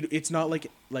 it's not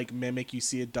like Mimic. You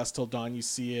see it, Dusk Till Dawn. You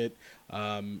see it.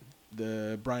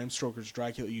 The Bram Stoker's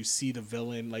Dracula. You see the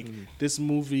villain. Like this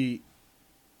movie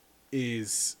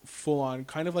is full on,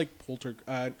 kind of like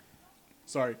kind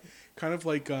of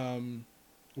like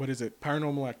what is it?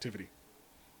 Paranormal Activity.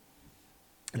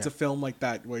 It's a film like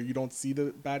that where you don't see the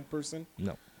bad person.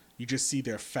 No. You just see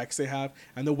the effects they have.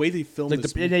 And the way they filmed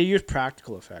this movie. They use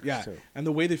practical effects, too. And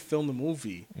the way they filmed the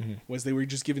movie was they were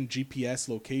just given GPS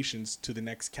locations to the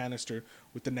next canister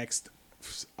with the next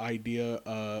idea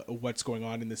of what's going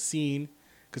on in the scene.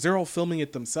 Because they're all filming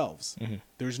it themselves.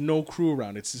 There's no crew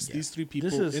around. It's just these three people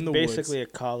in the woods. This is basically a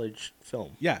college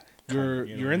film. Yeah.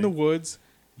 You're in the woods.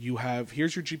 You have,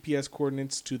 here's your GPS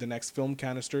coordinates to the next film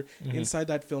canister. Inside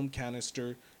that film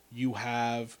canister, you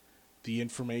have the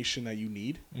information that you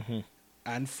need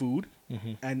and food.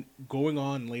 And going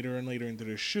on later and later into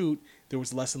the shoot, there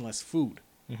was less and less food.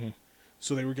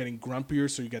 So they were getting grumpier,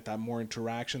 so you get that more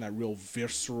interaction, that real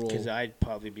visceral... Because I'd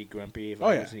probably be grumpy if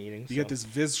I wasn't eating. You get this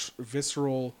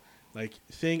visceral like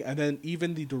thing. And then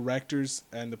even the directors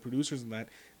and the producers and that,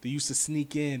 they used to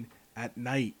sneak in at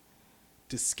night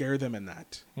to scare them in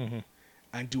that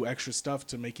and do extra stuff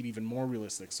to make it even more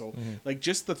realistic. So like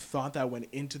just the thought that went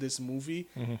into this movie,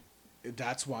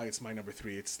 that's why it's my number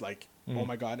 3. It's like, oh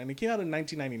my God. And it came out in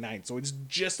 1999. So it's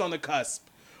just on the cusp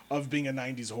of being a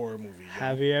 90s horror movie.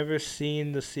 Have you ever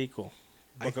seen the sequel?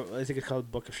 I think it's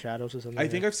called Book of Shadows or something. I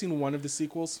think I've seen one of the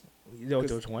sequels. There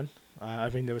was one. I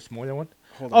mean, there was more than one.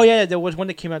 Yeah, there was one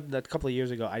that came out a couple of years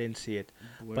ago. I didn't see it,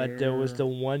 but there was the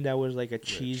one that was like a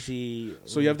cheesy.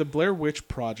 So you have the Blair Witch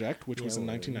Project, which was in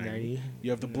 1990.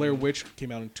 You have the Blair Witch,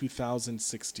 came out in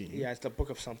 2016. Yeah, it's the Book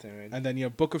of something, right? And then you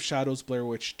have Book of Shadows, Blair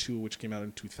Witch 2, which came out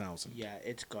in 2000. Yeah,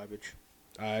 it's garbage.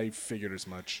 I figured as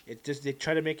much. It just, they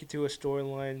tried to make it to a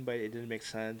storyline, but it didn't make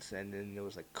sense. And then there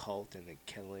was like cult and the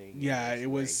killing. Yeah, it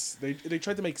was. They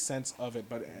tried to make sense of it,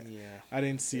 but I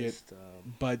didn't see it.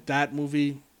 But that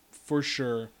movie, for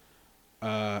sure,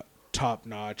 top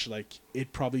notch. Like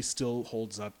it probably still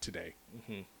holds up today.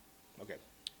 Okay.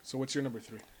 So what's your number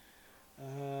 3?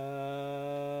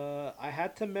 I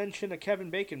had to mention a Kevin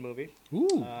Bacon movie. Ooh.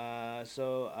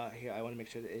 Here, I want to make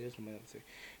sure that it is my number 3.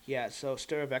 Yeah, so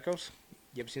Stir of Echoes.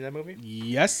 You ever seen that movie?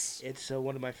 Yes. It's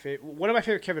one of my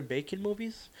favorite Kevin Bacon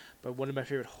movies, but one of my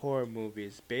favorite horror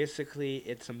movies. Basically,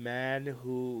 it's a man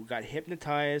who got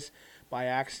hypnotized by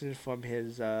accident from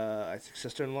his I think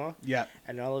sister-in-law. Yeah.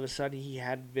 And all of a sudden, he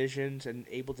had visions and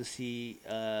able to see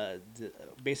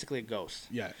basically a ghost.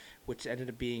 Yeah. Which ended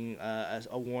up being as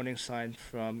a warning sign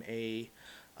from a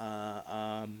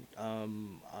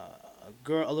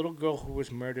little girl who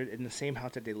was murdered in the same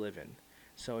house that they live in.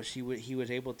 So he was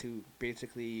able to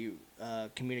basically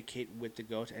communicate with the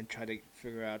ghost and try to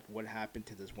figure out what happened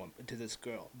to this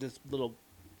girl, this little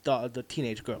the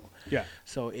teenage girl. Yeah.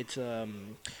 So it's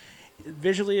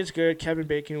visually it's good. Kevin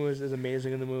Bacon is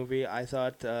amazing in the movie. I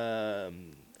thought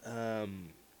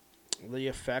the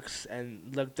effects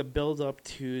and the build up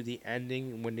to the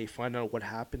ending when they find out what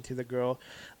happened to the girl,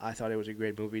 I thought it was a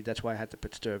great movie. That's why I had to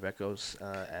put Stir of Echoes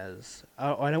as.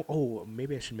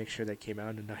 Maybe I should make sure that came out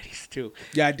in the 90s too.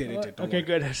 Yeah, I did. It did. Okay,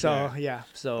 good. So yeah.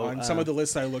 So on some of the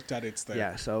lists I looked at, it's there.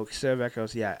 Yeah. So Stir of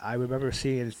Echoes. Yeah, I remember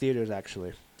seeing it in theaters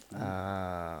actually.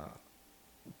 I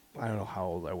don't know how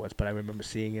old I was, but I remember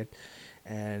seeing it,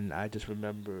 and I just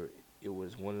remember it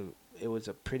was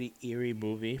a pretty eerie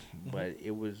movie, but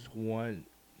it was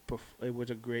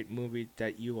a great movie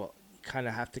that you kind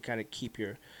of have to kind of keep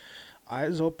your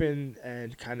eyes open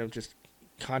and kind of just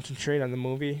concentrate on the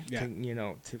movie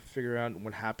to figure out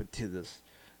what happened to this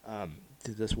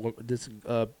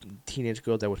teenage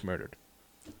girl that was murdered.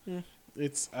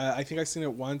 It's I think I've seen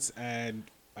it once, and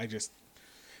I just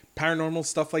paranormal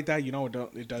stuff like that.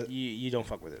 It does. You don't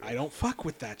fuck with it. Right? I don't fuck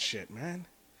with that shit, man.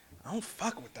 I don't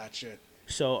fuck with that shit.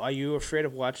 So, are you afraid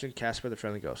of watching Casper the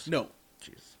Friendly Ghost? No.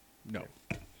 Jeez. No.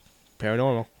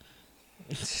 Paranormal.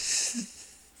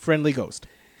 Friendly ghost.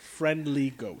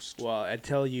 Friendly ghost. Well,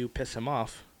 until you piss him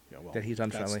off, that he's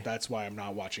unfriendly. That's why I'm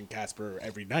not watching Casper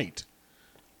every night.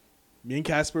 Me and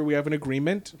Casper, we have an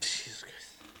agreement. Jesus Christ.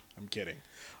 I'm kidding.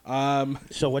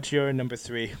 So, what's your number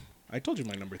 3? I told you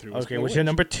my number 3 was Okay, what's your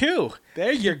number 2?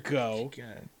 There you go.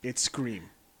 God. It's Scream.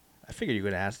 I figured you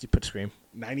were going to ask. You put Scream.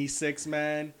 96,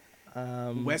 man.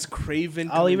 Wes Craven.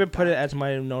 I'll even put it as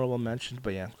my notable mention,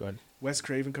 but yeah, go ahead. Wes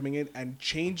Craven coming in and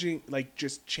changing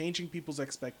people's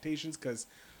expectations, because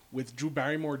with Drew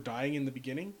Barrymore dying in the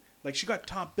beginning, she got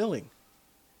top billing.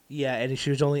 Yeah, and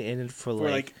she was only in it for 2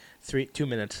 minutes.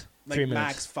 3 minutes.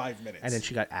 Max 5 minutes. And then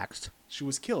she got axed. She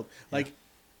was killed.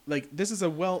 This is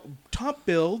a top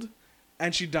build,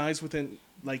 and she dies within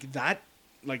that.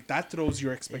 That throws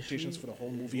your expectations for the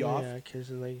whole movie off. Because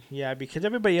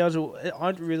everybody else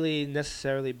aren't really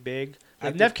necessarily big.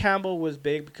 Nev Campbell was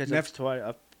big because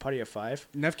of Party of 5.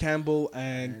 Nev Campbell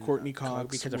and Courtney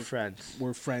Cox because of Friends.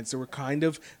 Were friends. They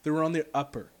were on the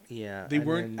upper. Yeah. They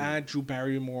weren't at Drew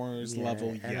Barrymore's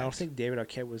level yet. And I don't think David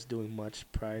Arquette was doing much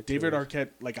prior to David Arquette,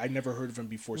 I never heard of him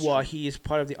before. Well, he is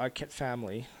part of the Arquette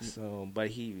family, but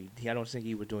I don't think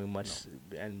he was doing much.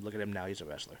 No. And look at him now; he's a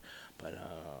wrestler. But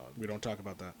we don't talk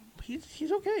about that.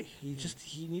 He's okay. He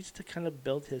needs to kind of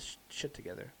build his shit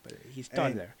together. But he's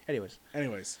done there. Anyways,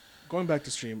 going back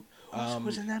to Stream. Who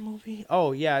was in that movie?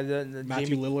 Oh yeah, the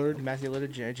Matthew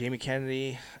Lillard, Jamie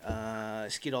Kennedy,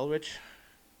 Skeet Ulrich.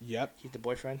 Yep. He's the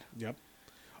boyfriend. Yep.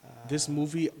 This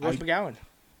movie... Rose McGowan.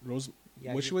 Was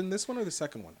she in this one or the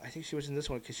second one? I think she was in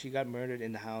this one because she got murdered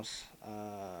in the house.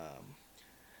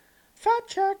 Fact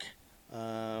check.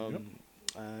 Yeah.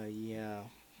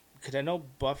 Because I know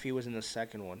Buffy was in the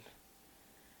second one.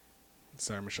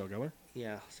 Sarah Michelle Gellar?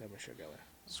 Yeah, Sarah Michelle Gellar.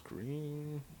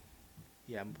 Scream.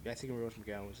 Yeah, I think Rose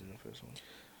McGowan was in the first one.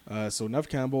 So Nev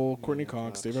Campbell, Courtney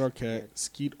Cox, David Arquette,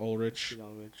 Skeet Ulrich,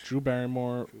 Drew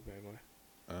Barrymore.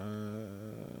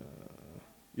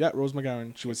 Rose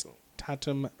McGowan. She was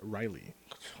Tatum Riley.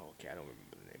 Okay, I don't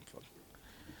remember the name.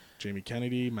 Jamie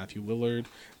Kennedy, Matthew Lillard.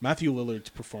 Matthew Lillard's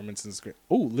performance is great.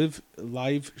 Oh, Liv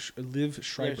Schreiber. Liv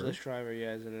Schreiber,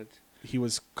 yeah, isn't it? He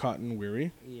was Cotton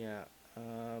Weary. Yeah.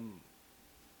 I'm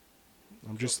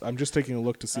just taking a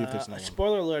look to see if there's another one.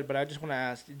 Spoiler alert, but I just want to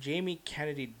ask: Jamie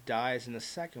Kennedy dies in the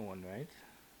second one, right?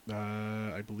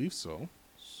 I believe so.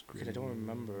 Because I don't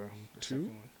remember the 2? second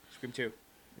one. Scream 2.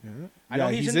 Yeah. I know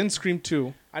he's in Scream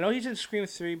 2. I know he's in Scream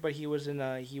 3, but he was in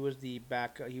he was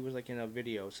in a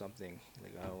video or something,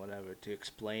 whatever, to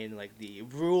explain the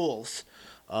rules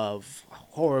of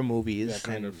horror movies. Yeah,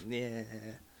 kind of. Yeah.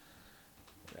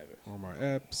 Whatever. Omar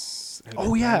Epps.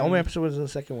 Omar Epps was in the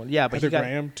second one. Yeah, but Heather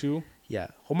Graham too. Yeah,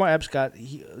 Omar Epps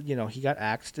he got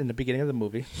axed in the beginning of the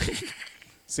movie.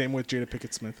 Same with Jada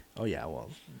Pinkett Smith. Oh yeah,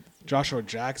 well. Joshua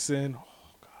Jackson.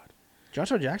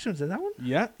 Joshua Jackson was in that one?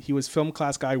 Yeah, he was Film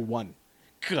Class Guy 1.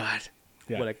 God.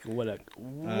 Yeah.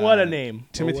 What a name.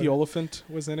 Timothy Oliphant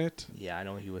was in it. Yeah, I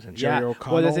know he was in. Jerry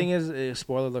O'Connell. Well, the thing is,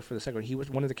 spoiler alert for the second one, he was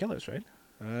one of the killers, right?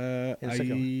 I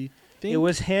think it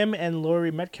was him and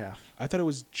Laurie Metcalf. I thought it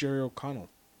was Jerry O'Connell.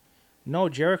 No,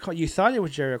 Jerry. You thought it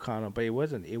was Jerry O'Connell, but it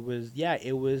wasn't. It was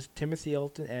Timothy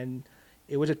Olton, and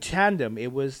it was a tandem.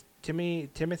 It was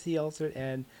Timothy Olton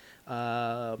and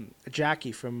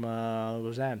Jackie from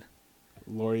Roseanne.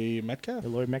 Laurie Metcalf.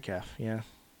 Laurie Metcalf, yeah.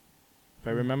 If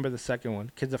I remember the second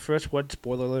one, because the first one,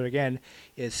 spoiler alert again,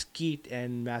 is Skeet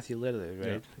and Matthew Lillard,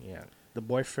 right? Yeah. The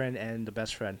boyfriend and the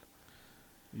best friend.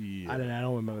 Yeah. I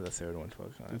don't remember the third one.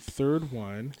 Folks. The third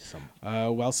one,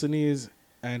 while Sydney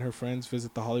and her friends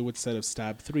visit the Hollywood set of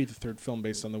Stab 3, the third film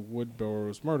based on the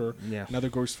Woodboro's murder, another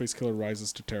Ghostface killer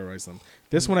rises to terrorize them.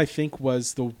 This one, I think,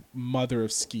 was the mother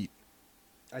of Skeet.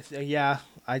 It's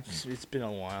been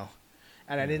a while.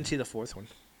 And I didn't see the fourth one.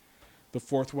 The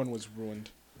fourth one was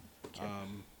ruined. Okay.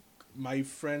 My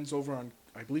friends over on,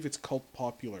 I believe it's Cult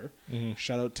Popular,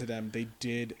 shout out to them. They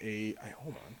did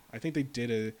I think they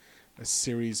did a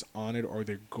series on it, or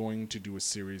they're going to do a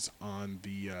series on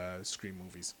the Scream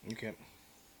movies. Okay.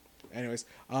 Anyways,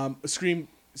 Scream,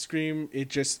 it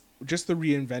just the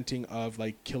reinventing of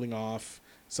like killing off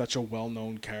such a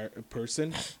well-known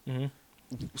person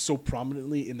so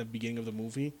prominently in the beginning of the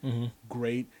movie.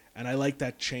 Great. And I like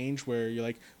that change where you're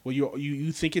like, well,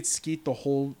 you think it's Skeet the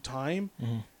whole time,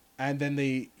 and then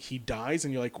he dies,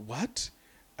 and you're like, what?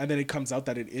 And then it comes out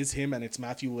that it is him, and it's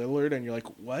Matthew Lillard, and you're like,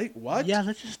 what? Yeah,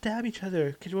 let's just stab each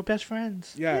other because we're best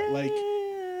friends. Yeah, like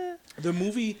the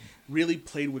movie really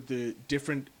played with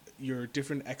your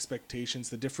different expectations,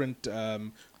 the different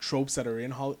tropes that are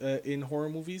in horror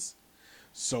movies.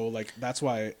 So like that's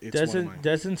why it's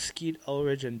doesn't Skeet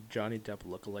Ulrich and Johnny Depp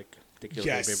look like the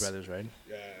Gilbert brothers, right?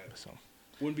 Yeah. So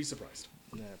wouldn't be surprised.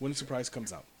 Yeah. When Surprise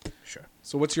comes out. Sure.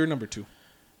 So what's your number 2?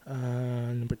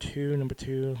 Number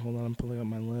two. Hold on, I'm pulling up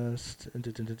my list.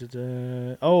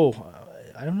 Oh,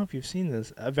 I don't know if you've seen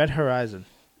this. Event Horizon.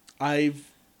 I've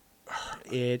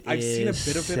seen a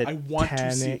bit of it. I want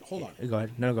to see it. Hold on. Go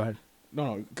ahead. No, go ahead.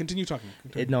 No, continue talking.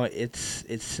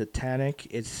 It's satanic.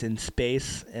 It's in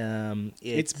space.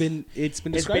 It's been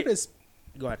described as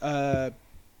go ahead.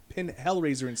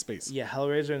 Hellraiser in space. Yeah,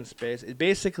 Hellraiser in space.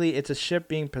 It's a ship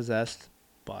being possessed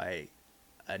by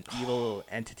an evil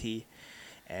entity,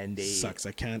 and they sucks.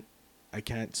 I can't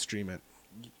stream it.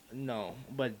 No,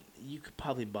 but you could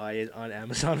probably buy it on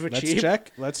Amazon for cheap.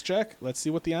 Let's check. Let's see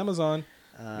what the Amazon.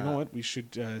 You know what? We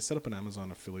should set up an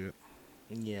Amazon affiliate.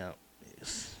 Yeah.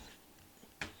 Yes.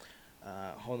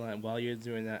 Hold on. While you're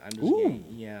doing that, I'm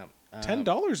just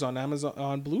 $10 on Amazon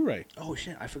on Blu-ray. Oh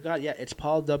shit! I forgot. Yeah, it's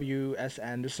Paul W.S.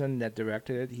 Anderson that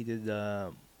directed it. He did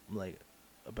like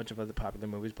a bunch of other popular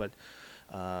movies, but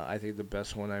I think the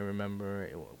best one I remember.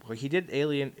 He did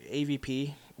Alien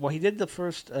AVP. Well, he did the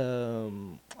first. What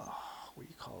do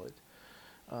you call it?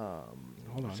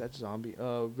 Hold on. Is that zombie?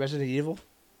 Resident Evil,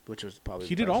 which was probably.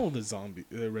 He did all of the zombie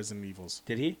Resident Evils.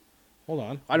 Did he? Hold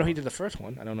on. I know he did the first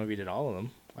one. I don't know if he did all of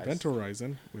them. Event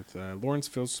Horizon with Lawrence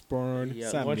Fishburne,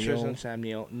 Sam Neill. And Sam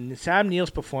Neill. Sam Neill's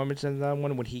performance in that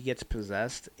one when he gets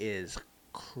possessed is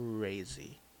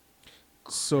crazy.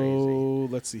 So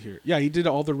let's see here. Yeah, he did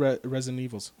all the Resident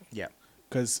Evils. Yeah,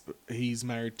 because he's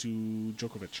married to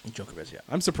Djokovic. Yeah.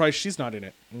 I'm surprised she's not in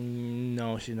it.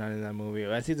 No, she's not in that movie.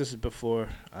 I think this is before.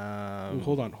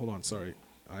 Hold on. Sorry,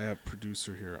 I have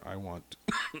producer here. I want.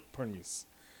 Pardon me.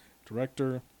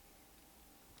 Director.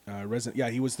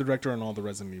 He was the director on all the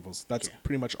Resident Evils. That's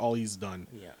pretty much all he's done.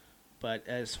 Yeah, but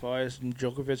as far as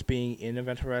Djokovic being in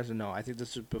Event Horizon, no, I think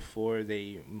this is before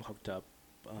they hooked up.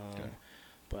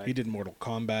 But he did Mortal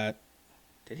Kombat.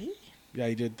 Did he? Yeah,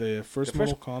 he did the first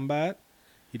Mortal Kombat.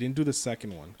 He didn't do the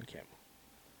second one. Okay.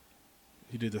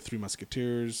 He did the Three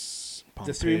Musketeers.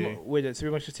 The Three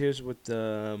Musketeers with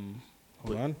the.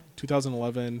 Hold on,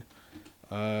 2011.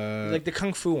 Like the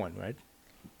Kung Fu one, right?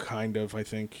 Kind of, I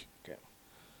think. Okay.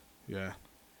 Yeah.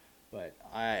 But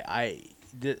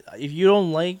if you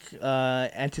don't like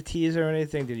entities or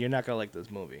anything, then you're not gonna like this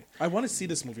movie. I want to see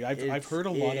this movie. I've heard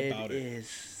a lot about it. It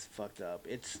is fucked up.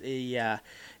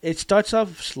 It starts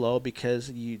off slow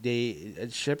because there's a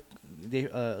ship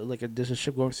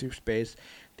going through space.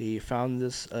 They found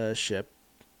this ship.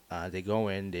 They go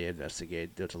in. They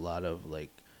investigate. There's a lot of like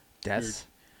deaths,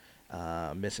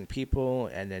 missing people,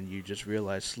 and then you just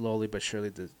realize slowly but surely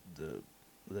the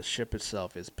ship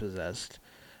itself is possessed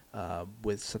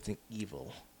with something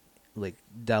evil, like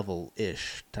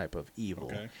devil-ish type of evil.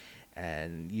 Okay.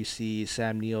 And you see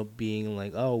Sam Neill being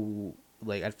like, oh,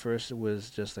 like at first it was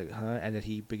just like, and then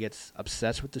he gets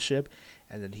obsessed with the ship,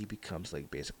 and then he becomes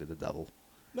like basically the devil.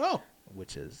 No.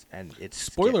 which is and it's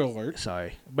spoiler alert.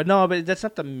 Sorry, but that's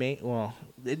not the main. Well,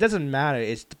 it doesn't matter.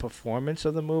 It's the performance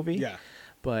of the movie. Yeah.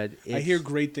 But I hear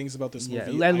great things about this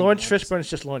movie. Yeah, and Lawrence Fishburne is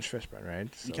just Lawrence Fishburne,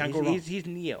 right? So you can't go wrong. He's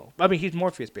Neo. I mean, he's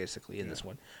Morpheus basically in this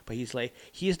one. But he's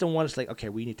the one that's like, okay,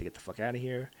 we need to get the fuck out of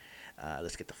here.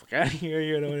 Let's get the fuck out of here.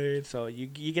 You know what I mean? So you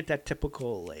get that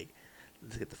typical like,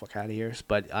 let's get the fuck out of here.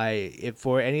 But if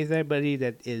for anybody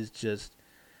that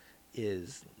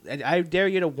and I dare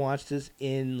you to watch this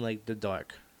in like the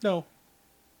dark. No.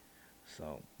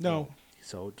 So no.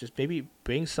 So just maybe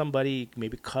bring somebody,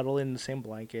 maybe cuddle in the same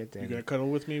blanket. And you gonna cuddle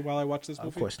with me while I watch this movie?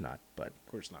 Of course not, but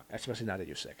of course not. Especially now that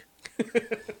you're sick.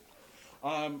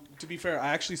 To be fair, I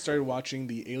actually started watching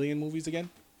the Alien movies again.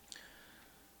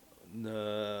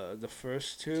 The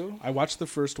first two. I watched the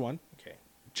first one. Okay.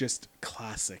 Just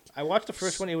classic. I watched the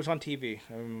first one. It was on TV.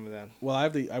 I remember that. Well,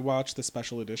 I watched the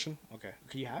special edition. Okay.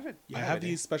 Can you have it? I have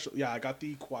the special. Yeah, I got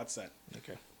the quad set.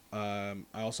 Okay.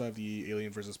 I also have the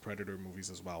Alien vs Predator movies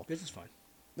as well. This is fine.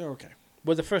 They're okay.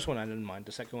 Well, the first one I didn't mind.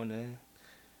 The second one,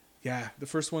 Yeah, the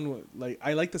first one,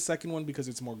 I like the second one because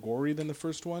it's more gory than the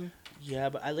first one. Yeah,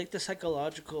 but I like the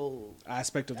psychological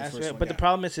aspect of the first one. But the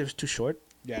problem is it was too short.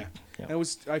 Yeah. And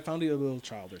I found it a little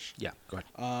childish. Yeah, go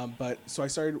ahead. But so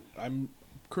I'm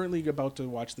currently about to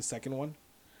watch the second one.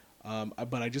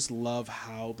 But I just love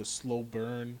how the slow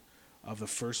burn of the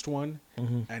first one,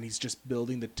 and he's just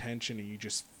building the tension, and you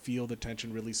just feel the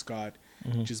tension. Ridley Scott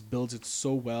just builds it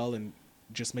so well and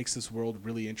just makes this world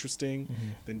really interesting.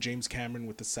 Then James Cameron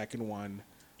with the second one.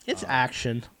 It's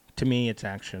action. To me, it's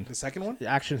action. The second one? The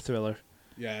action thriller.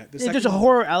 Yeah. There's a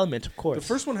horror element, of course. The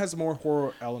first one has more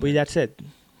horror element. But that's it.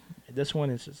 This one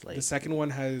is just like... The second one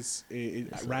has... It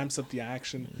ramps up the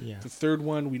action. Yeah. The third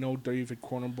one, we know David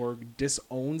Cronenberg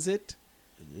disowns it.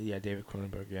 Yeah, David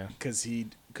Cronenberg, yeah.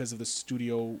 Because of the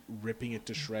studio ripping it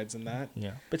to shreds and that.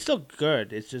 Yeah. But still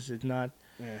good. It's not...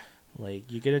 Yeah. Like,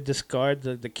 you're going to discard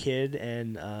the kid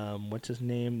and, what's his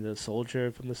name? The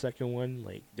soldier from the second one.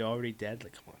 Like, they're already dead.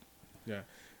 Like, come on. Yeah.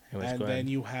 Anyways, and then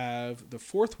you have the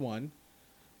fourth one,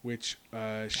 which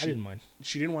I didn't mind.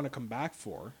 She didn't want to come back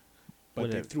for,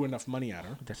 but they threw enough money at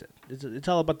her. That's it. It's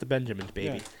all about the Benjamins,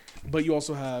 baby. Yeah. But you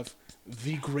also have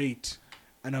the great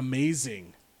and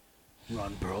amazing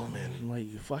Ron Perlman. Like,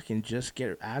 you fucking just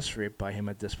get ass raped by him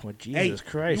at this point. Jesus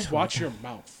Christ. You watch your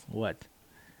mouth. What?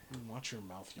 Watch your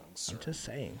mouth, young sir. I'm just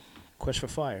saying. Quest for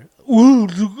Fire. Ooh,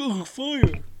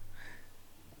 fire.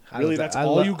 Really, that's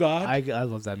all you got? I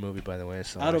love that movie, by the way.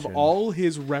 So out of all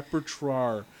his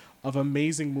repertoire of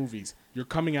amazing movies, you're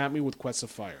coming at me with Quest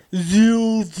of Fire.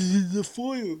 The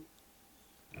fire.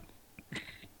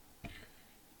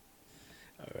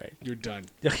 All right. You're done.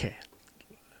 Okay.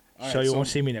 So you won't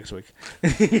see me next week.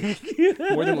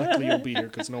 More than likely you'll be here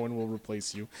because no one will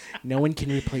replace you. No one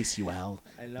can replace you, Al.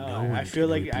 I know. I feel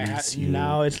like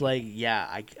now it's like, yeah,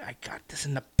 I got this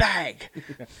in the bag.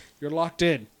 You're locked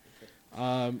in.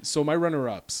 So my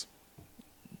runner-ups.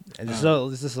 And is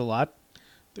this a lot?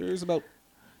 There's about...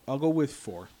 I'll go with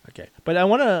 4. Okay. But I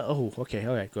want to... Oh, okay.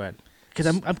 All right, go ahead. Because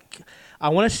I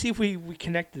want to see if we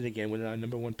connected again with our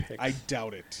number 1 pick. I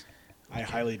doubt it. I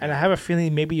highly doubt it. And I have a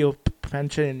feeling maybe you'll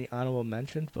mention in the honorable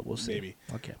mention, but we'll see. Maybe.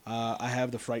 Okay. I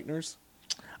have The Frighteners.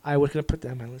 I was going to put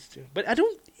that on my list too. But I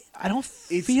don't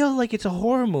feel like it's a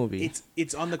horror movie.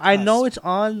 It's on the cusp. I know it's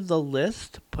on the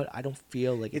list, but I don't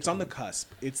feel like it's on the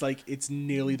cusp. It's like it's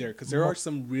nearly there because there are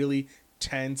some really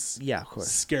tense, of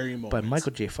course, scary moments. But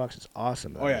Michael J. Fox is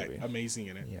awesome in that movie. Amazing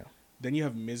in it. Yeah. Then you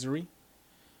have Misery.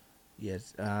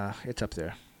 Yes, it's up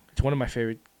there. It's one of my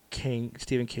favorite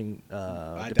Stephen King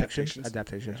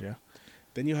adaptations. Yeah.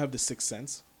 Then you have The Sixth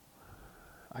Sense.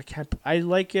 I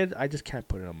like it. I just can't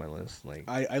put it on my list. Like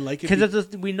I like it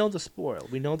because we know the spoil.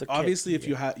 We know the obviously if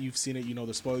you've seen it, you know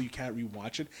the spoil. You can't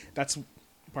rewatch it. That's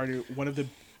one of the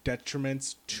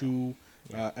detriments to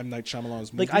M. Night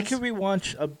Shyamalan's movies. Like I could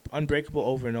rewatch Unbreakable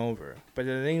over and over, but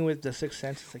the thing with The Sixth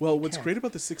Sense, is like, well, what's great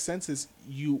about The Sixth Sense is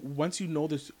once you know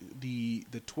the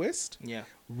twist,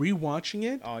 rewatching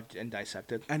it and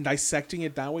dissect it and dissecting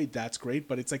it that way, that's great.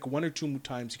 But it's like 1 or 2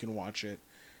 times you can watch it,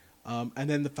 and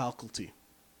then The Faculty.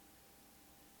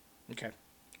 Okay.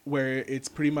 Where it's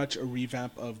pretty much a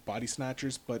revamp of Body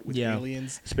Snatchers, but with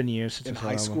aliens. It's been years since in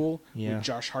high school. Yeah. With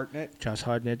Josh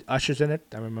Hartnett. Usher's in it.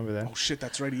 I remember that. Oh shit,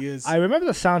 that's right, he is. I remember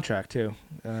the soundtrack too.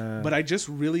 But I just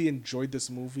really enjoyed this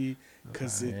movie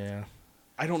because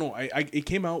I don't know. It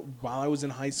came out while I was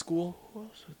in high school.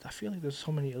 I feel like there's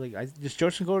so many. Like, is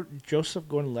Joseph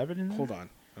Gordon-Levitt in it? Hold on,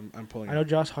 I'm pulling. I know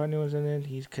Josh Hartnett was in it.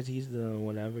 He's the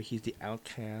whatever. He's the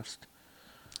outcast.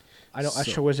 I know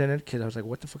Usher was in it because I was like,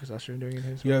 what the fuck is Usher doing in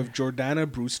his movie? You have Jordana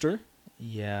Brewster.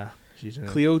 Yeah, she's in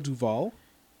Cleo Duvall.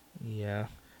 Yeah.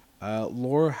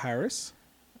 Laura Harris.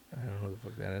 I don't know who the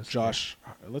fuck that is. Josh.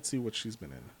 Let's see what she's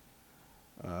been in.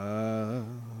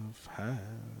 I've had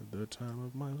the time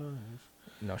of my life.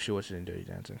 No, she wasn't in Dirty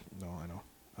Dancing. No, I know.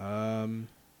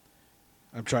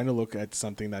 I'm trying to look at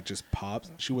something that just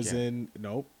pops. She was in.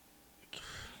 Nope.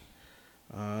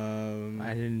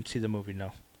 I didn't see the movie.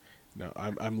 No. No,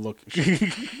 I'm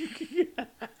looking.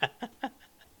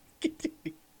 I'm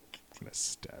gonna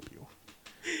stab you.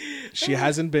 She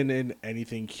hasn't been in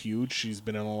anything huge. She's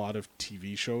been in a lot of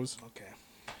TV shows. Okay.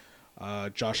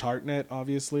 Josh Hartnett,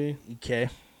 obviously. Okay.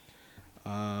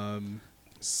 Simon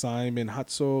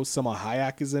Hutso. Selma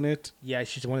Hayek is in it. Yeah,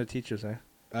 she's one of the teachers,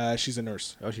 She's a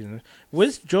nurse. Oh, she's a nurse.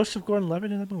 Was Joseph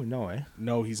Gordon-Levitt in that movie? No,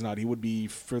 No, he's not. He would be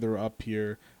further up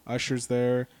here. Usher's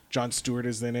there. Jon Stewart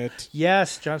is in it.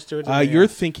 Yes, Jon Stewart. You're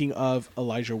thinking of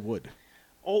Elijah Wood.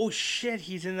 Oh, shit.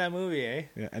 He's in that movie,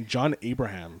 Yeah, and John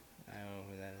Abraham. I don't know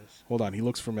who that is. Hold on. He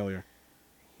looks familiar.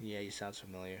 Yeah, he sounds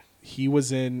familiar. He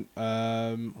was in...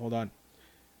 hold on.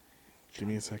 Give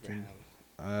me a second.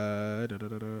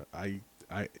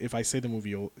 If I say the movie,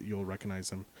 you'll recognize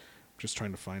him. I'm just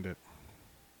trying to find it.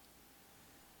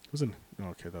 It was in... No,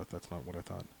 okay, that's not what I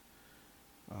thought.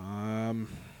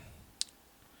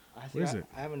 Where is it?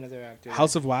 I have another actor.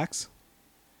 House of Wax.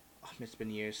 Oh, it's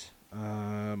been years.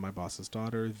 My Boss's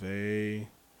Daughter. They.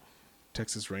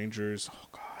 Texas Rangers. Oh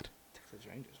God. Texas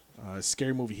Rangers.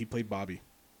 Scary Movie. He played Bobby.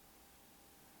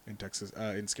 In Texas.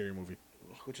 In Scary Movie.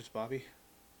 Which is Bobby?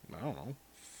 I don't know.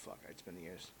 Fuck, it's been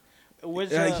years.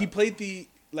 He played the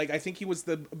I think he was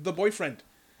the boyfriend.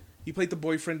 He played the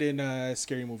boyfriend in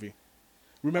Scary Movie.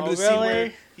 Remember scene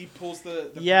where he pulls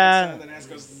the pants down and the ass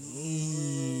goes.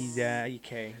 Yeah.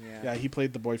 Okay. Yeah. Yeah, he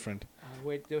played the boyfriend.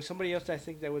 Wait, there was somebody else I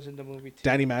think that was in the movie too.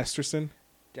 Danny Masterson.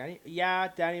 Danny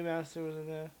Masterson was in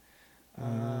there.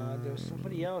 There was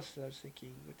somebody else that I was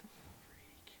thinking. What the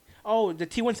freak? Oh, the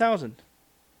T-1000.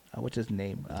 What's his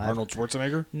name? Arnold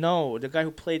Schwarzenegger? No, the guy who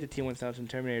played the T-1000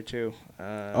 Terminator 2.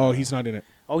 He's not in it.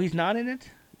 Oh, he's not in it?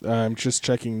 I'm just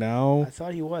checking now. I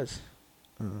thought he was.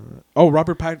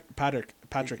 Robert Patrick.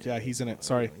 Yeah, he's in it.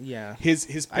 Sorry. Yeah. His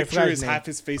picture is half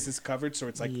his face is covered, so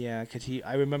it's like. Yeah, because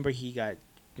I remember he got.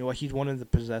 He's one of the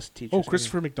possessed teachers. Oh,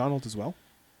 Christopher McDonald as well.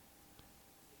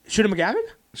 Shooter McGavin?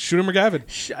 Shooter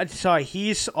McGavin. Sorry,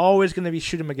 he's always going to be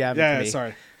Shooter McGavin. Yeah, to me.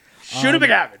 sorry. Shooter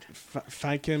McGavin.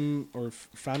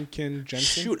 Famken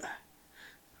Jensen. Shooter.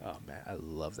 Oh man, I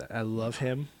love that. I love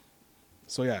him.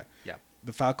 So yeah. Yeah.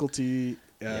 The Faculty.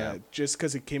 Just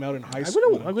because it came out in high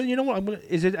school. You know what?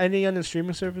 Is it any on the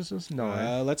streaming services?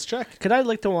 No. Let's check. Could I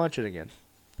like to watch it again?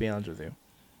 To be honest with you.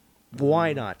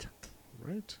 Why not?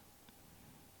 Right.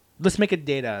 Let's make a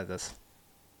date out of this.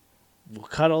 We'll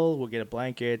cuddle. We'll get a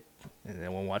blanket, and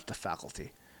then we'll watch The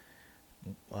Faculty.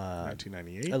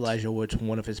 1998. Elijah Wood's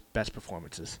one of his best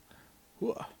performances.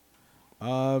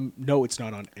 No, it's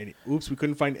not on any. Oops, we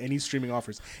couldn't find any streaming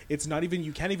offers. It's not even.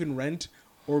 You can't even rent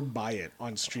or buy it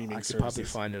on streaming services. I could probably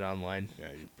find it online.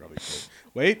 Yeah, you probably could.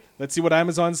 Wait, let's see what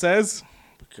Amazon says.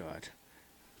 God,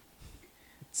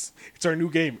 it's our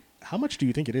new game. How much do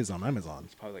you think it is on Amazon?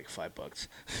 It's probably like $5.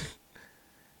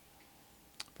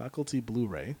 Faculty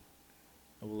Blu-ray.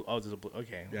 Oh, there's a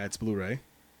okay. Yeah, it's Blu-ray.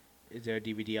 Is there a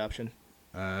DVD option?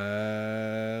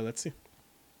 Let's see.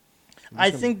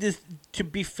 I think this. To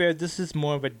be fair, this is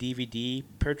more of a DVD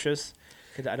purchase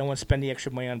because I don't want to spend the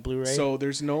extra money on Blu-ray. So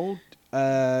there's no.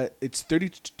 It's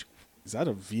 30. Is that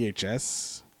a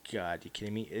VHS? God, you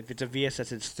kidding me? If it's a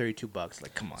VSS, it's $32.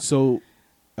 Like, come on. So,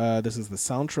 this is the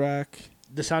soundtrack.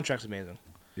 The soundtrack's amazing.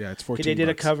 Yeah, it's $14. They did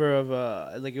a cover of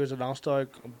it was an all-star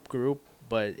group,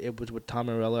 but it was with Tom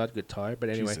Morello at guitar. But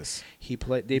anyway, he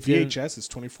played. VHS is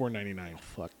 $24.99.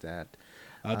 Fuck that.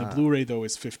 The Blu-ray though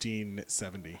is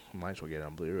 $15.70. Might as well get it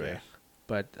on Blu-ray. Yeah.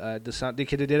 But they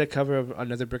did a cover of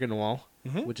Another Brick in the Wall,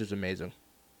 which is amazing.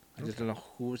 I just don't know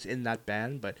who's in that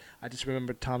band, but I just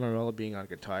remember Tom Morello being on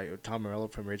guitar. Tom Morello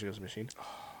from Rage Against the Machine. Oh,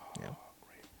 yeah.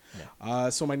 Great. Yeah.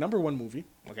 So my number one movie.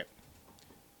 Okay.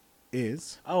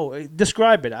 Is. Oh,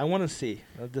 describe it. I want to see.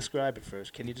 Describe it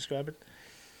first. Can you describe it?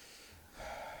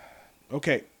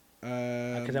 Okay.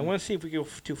 Because I want to see if we go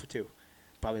 2 for 2.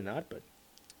 Probably not, but.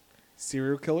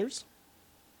 Serial killers.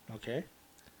 Okay.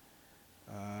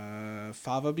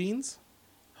 Fava beans.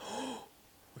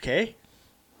 Okay.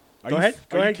 Go ahead.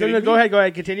 Go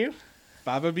ahead. Continue.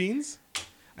 Fava beans.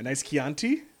 A nice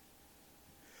Chianti.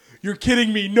 You're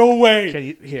kidding me. No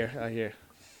way. Here.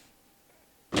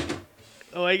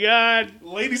 Oh, my God.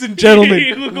 Ladies and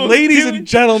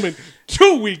gentlemen,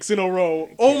 2 weeks in a row.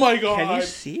 Oh, my God. Can you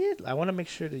see it? I want to make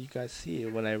sure that you guys see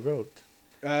it when I wrote.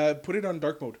 Put it on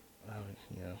dark mode. Oh,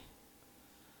 yeah.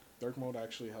 Dark mode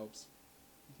actually helps.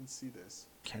 You can see this.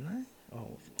 Can I?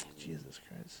 Oh, Jesus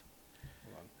Christ.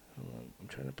 Hold on. I'm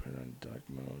trying to put it on dark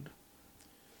mode.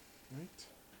 Right.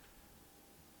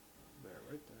 There,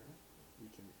 right there. We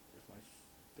can, if my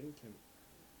thing can...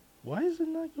 Why is it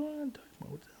not going on dark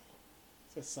mode?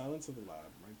 It says Silence of the Lab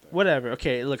right there. Whatever.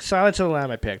 Okay, look, Silence of the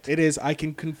Lamb I picked. It is. I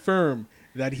can confirm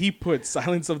that he put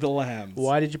Silence of the Lambs.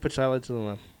 Why did you put Silence of the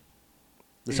Lamb?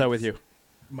 Let's start with you.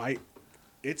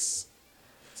 It's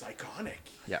iconic.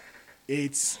 Yeah.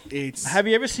 It's. Have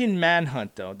you ever seen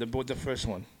Manhunt though? The first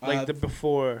one, like the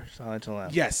before Silence of the Lamb.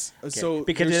 Yes. Okay. So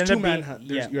because there's two being, Manhunt.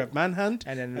 You have Manhunt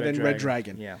and then Red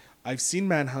Dragon. Yeah. I've seen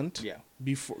Manhunt. Yeah.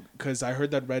 Before, because I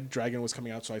heard that Red Dragon was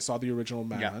coming out, so I saw the original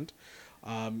Manhunt.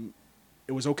 Yeah.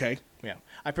 It was okay. Yeah.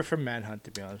 I prefer Manhunt,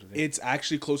 to be honest with you. It's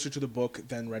actually closer to the book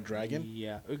than Red Dragon.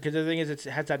 Yeah. Because the thing is, it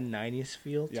has that 90s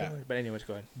feel to it. But anyways,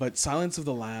 go ahead. But Silence of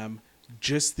the Lamb,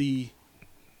 just the...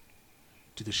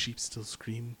 Do the sheep still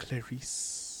scream,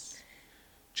 Clarice?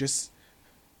 Just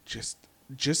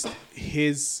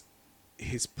his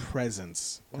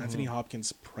presence, Anthony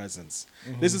Hopkins' presence.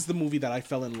 This is the movie that I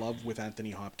fell in love with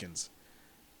Anthony Hopkins.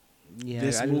 Yeah,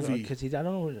 this movie, because I don't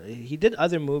know, he did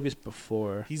other movies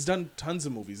before. He's done tons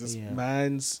of movies. This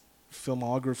man's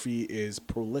filmography is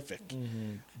prolific,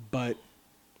 but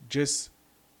just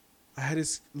I had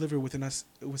his liver with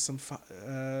some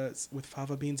with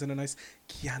fava beans and a nice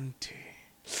Chianti.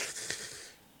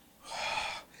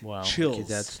 Wow, chills. Okay,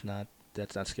 that's not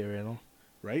scary at all,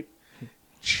 right?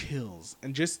 Chills,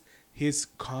 and just his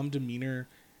calm demeanor,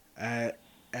 and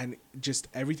just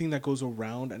everything that goes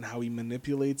around, and how he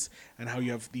manipulates, and how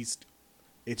you have these.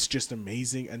 It's just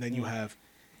amazing, and then you have,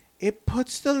 it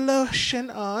puts the lotion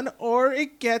on, or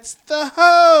it gets the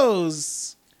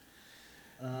hose.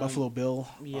 Buffalo Bill.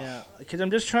 Yeah, because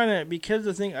I'm just trying to, because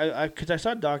the thing because I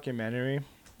saw a documentary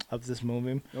of this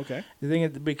movie. Okay. The thing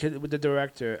is, because with the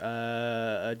director,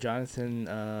 Jonathan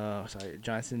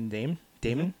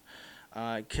Damon,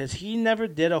 because he never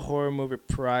did a horror movie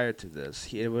prior to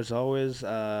this. It was always,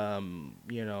 I'm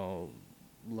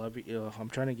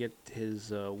trying to get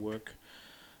his work.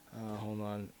 Hold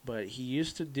on, but he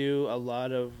used to do a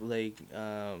lot of he did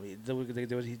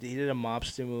a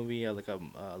mobster movie, like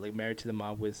Married to the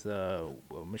Mob with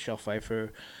Michelle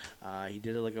Pfeiffer. He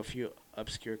did like a few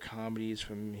obscure comedies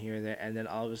from here and there, and then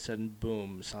all of a sudden,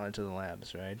 boom, Silence of the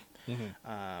Lambs, right?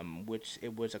 Which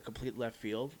it was a complete left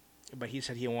field, but he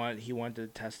said he wanted to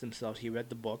test himself. He read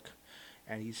the book,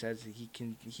 and he says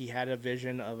he had a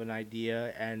vision of an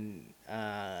idea, and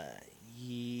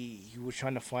he was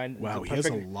trying to find. Wow, he has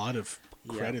a lot of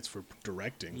credits for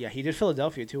directing. Yeah, he did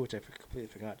Philadelphia too, which I completely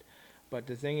forgot. But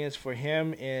the thing is, for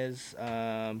him, is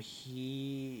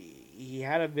he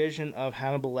had a vision of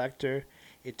Hannibal Lecter.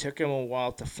 It took him a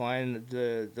while to find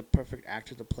the perfect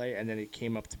actor to play, and then it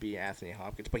came up to be Anthony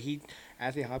Hopkins. But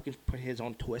Anthony Hopkins put his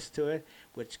own twist to it,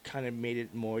 which kind of made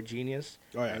it more genius.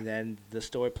 Oh, yeah. And then the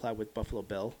story plot with Buffalo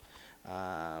Bill,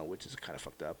 which is kind of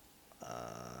fucked up.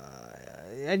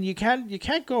 And you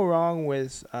can't go wrong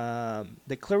with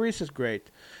the Clarice is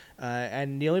great,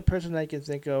 and the only person I can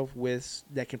think of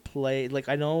that can play, like,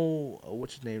 I know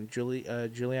what's his name,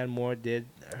 Julianne Moore did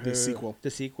the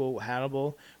sequel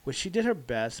Hannibal, which she did her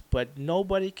best, but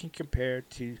nobody can compare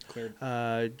to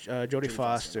Jodie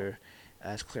Foster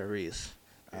as Clarice,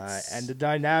 and the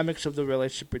dynamics of the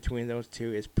relationship between those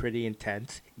two is pretty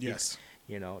intense. Yes,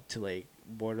 to like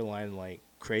borderline like.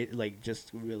 Just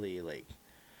really like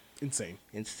insane.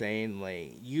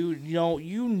 Like you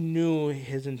knew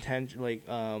his intention. Like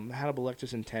Hannibal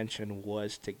Lecter's intention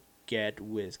was to get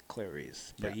with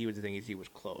Clarice, but the thing is he was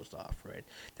closed off. Right,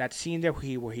 that scene there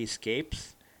where he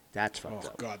escapes, that's fucked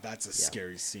up. Oh God, that's a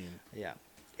scary scene. Yeah,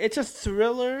 it's a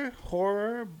thriller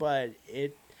horror, but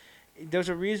there's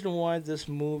a reason why this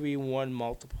movie won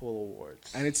multiple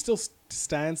awards, and it still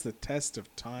stands the test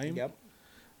of time. Yep,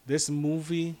 this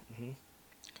movie.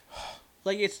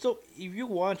 Like, it's still, if you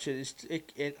watch it,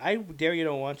 I dare you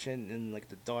to watch it in like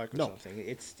the dark or something.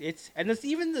 It's and it's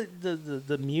even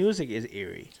the music is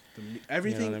eerie.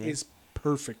 Everything is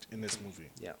perfect in this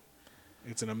movie. Yeah,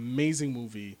 it's an amazing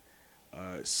movie,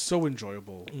 so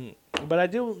enjoyable. But I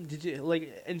do, did you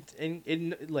like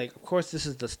in like, of course this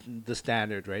is the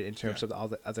standard, right, in terms of all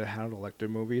the other Hannibal Lecter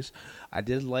movies. I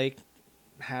did like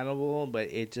Hannibal,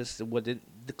 but it just wasn't.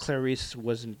 The Clarice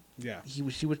wasn't. Yeah,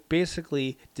 she was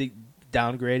basically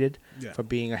downgraded from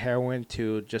being a heroine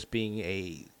to just being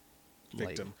a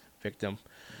victim.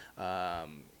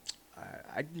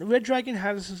 Red Dragon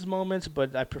has his moments,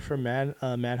 but I prefer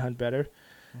Manhunt better.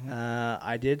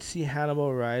 I did see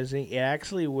Hannibal Rising. It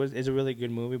actually is a really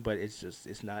good movie, but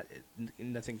it's not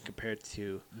nothing compared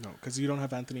to. No, because you don't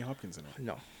have Anthony Hopkins in it.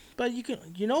 No, but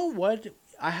you know what?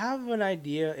 I have an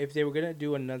idea. If they were gonna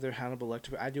do another Hannibal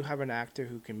Lecter, I do have an actor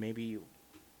who can maybe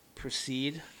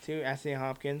proceed to Anthony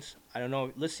Hopkins. I don't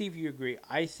know. Let's see if you agree.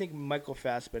 I think Michael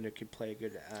Fassbender could play a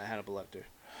good Hannibal Lecter.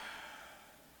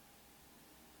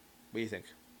 What do you think?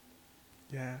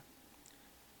 Yeah.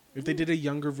 If they did a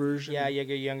younger version. Yeah, a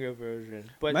younger version.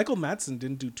 But Michael Madsen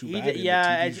didn't do too bad.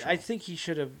 I think he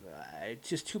should have. It's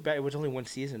just too bad. It was only one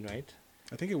season, right?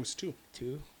 I think it was 2.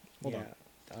 2. Hold on.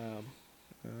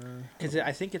 Because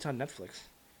I think it's on Netflix. If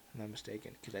I'm not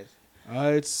mistaken.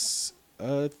 It's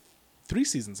 3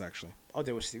 seasons actually. Oh,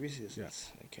 there was 3 seasons.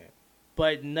 Yes. Okay.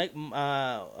 But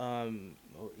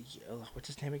what's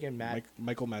his name again?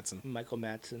 Michael Madsen. Michael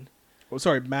Madsen. Oh,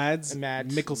 sorry, Mads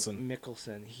Mikkelsen.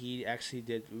 Mikkelsen. He actually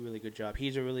did a really good job.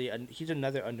 He's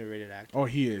another underrated actor. Oh,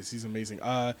 he is. He's amazing.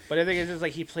 But I think it's just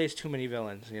like he plays too many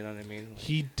villains. You know what I mean? Like,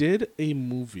 he did a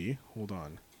movie. Hold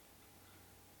on.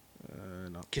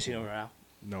 Casino Royale.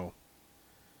 No.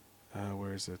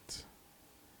 Where is it?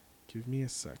 Give me a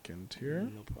second here.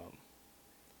 No problem.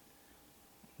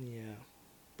 Yeah,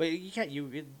 but you can't.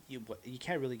 You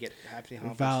can't really get Anthony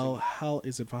Hopkins.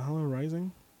 Is it Valhalla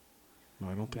Rising? No,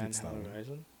 I don't think it's that one.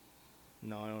 Horizon?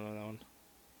 No, I don't know that one.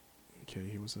 Okay,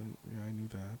 he was in. Yeah, I knew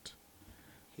that.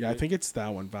 Yeah, I think it's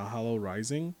that one, Valhalla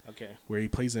Rising. Okay. Where he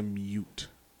plays a mute.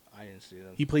 I didn't see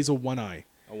that. He plays a one eye.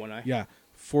 A one eye? Yeah.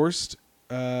 Forced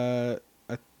 1000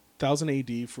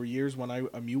 AD. For years, one eye,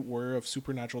 a mute warrior of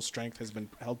supernatural strength, has been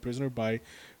held prisoner by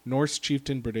Norse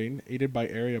chieftain Bredane. Aided by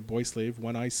Ari, a boy slave,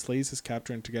 One Eye slays his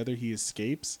captor, and together he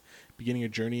escapes, beginning a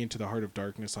journey into the heart of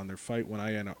darkness. On their fight, One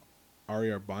Eye and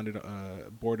Ari are bonded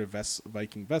aboard a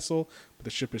Viking vessel, but the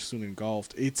ship is soon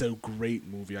engulfed. It's a great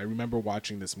movie. I remember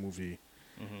watching this movie,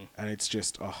 and it's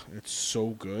just, it's so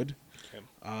good. Okay.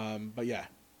 But yeah,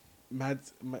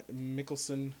 Mads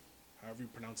Mikkelsen, however you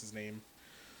pronounce his name,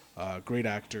 great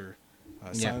actor.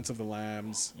 Silence of the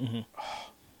Lambs,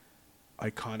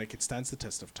 iconic. It stands the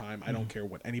test of time. I don't care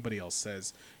what anybody else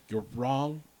says. You're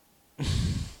wrong.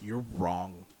 You're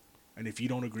wrong. And if you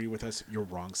don't agree with us, you're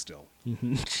wrong still.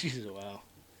 Jesus, wow.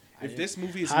 If this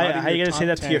movie is how not in how are you your gonna say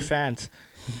that 10, to your fans?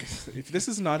 If this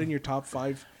is not in your top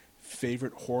 5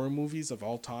 favorite horror movies of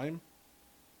all time,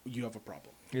 you have a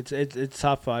problem. It's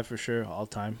top 5 for sure, all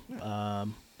time. Yeah.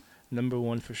 Number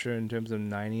 1 for sure in terms of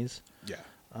 90s. Yeah.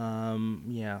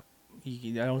 Yeah.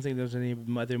 I don't think there's any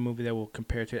other movie that will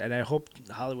compare to it. And I hope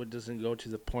Hollywood doesn't go to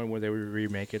the point where they would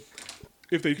remake it.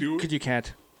 If they do. Because you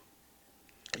can't.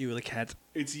 You really can't.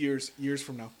 It's years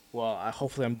from now. Well,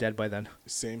 hopefully I'm dead by then.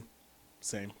 Same.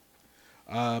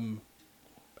 Al,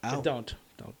 don't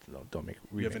make.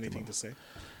 You have anything to say?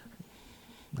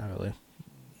 Not really.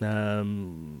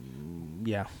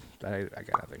 Yeah, I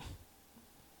got nothing.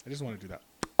 I just want to do that.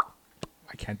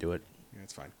 I can't do it. Yeah,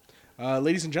 it's fine.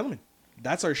 Ladies and gentlemen,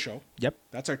 that's our show. Yep.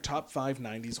 That's our top 5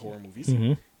 90s horror movies.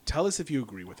 Mm-hmm. Tell us if you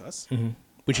agree with us. Mm-hmm.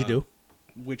 Which you do.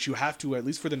 Which you have to, at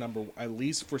least for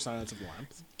Silence of the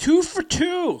Lambs. 2 for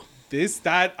 2.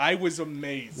 I was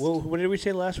amazed. Well, what did we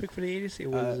say last week for the 80s? It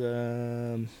was,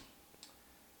 oh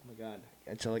my God.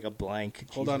 It's like a blank.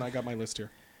 Hold on, I got my list here.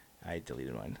 I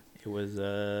deleted mine. It was,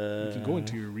 You can go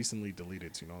into your recently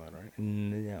deleted, so you know that, right?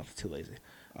 Yeah, I'm too lazy.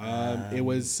 It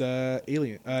was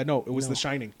Alien. No, it was The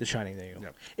Shining. The Shining, there you go.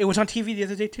 Yep. It was on TV the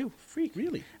other day, too. Freak.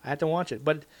 Really? I had to watch it.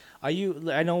 But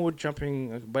I know we're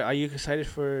jumping, but are you excited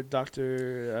for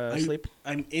Dr. Sleep?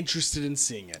 I'm interested in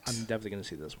seeing it. I'm definitely going to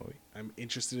see this movie. I'm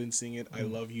interested in seeing it. I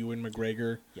love Ewan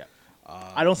McGregor. Yeah.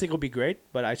 I don't think it'll be great,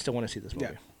 but I still want to see this movie.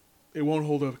 Yeah. It won't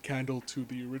hold a candle to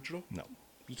the original. No.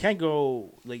 You can't go,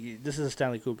 this is a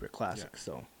Stanley Kubrick classic,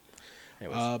 so.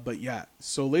 Anyways. But yeah,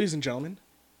 so ladies and gentlemen,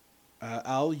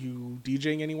 Al, you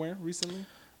DJing anywhere recently?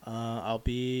 I'll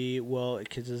be,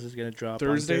 because this is going to drop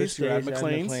Thursdays. on You're at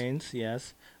McLean's. McLean's,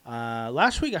 Yes.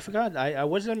 Last week, I forgot, I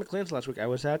wasn't at McLean's last week. I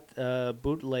was at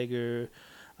Bootlegger,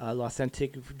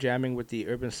 Authentic, jamming with the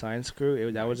Urban Science crew.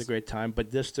 That was a great time.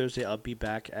 But this Thursday, I'll be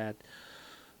back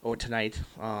tonight,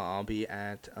 I'll be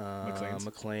at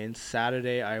McLean's.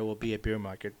 Saturday, I will be at Beer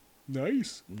Market.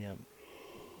 Nice. Yeah.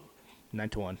 9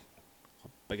 to 1.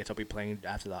 I guess I'll be playing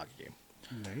after the hockey game.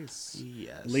 Nice.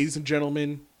 Yes. Ladies and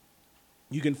gentlemen,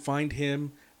 you can find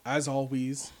him, as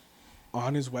always,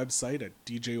 on his website at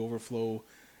djoverflowmtl.com.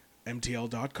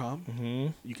 Mm-hmm.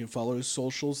 You can follow his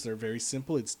socials. They're very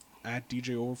simple. It's at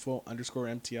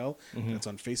djoverflow_mtl. Mm-hmm. That's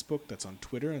on Facebook, that's on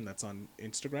Twitter, and that's on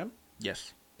Instagram.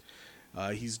 Yes.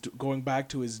 He's going back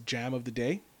to his jam of the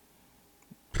day.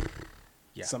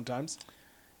 Yeah. Sometimes.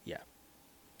 Yeah.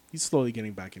 He's slowly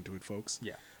getting back into it, folks.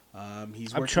 Yeah. I'm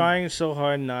trying so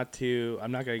hard not to.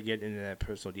 I'm not gonna get into that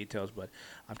personal details, but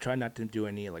I'm trying not to do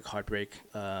any heartbreak.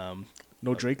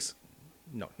 No Drakes.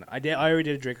 No. I did. I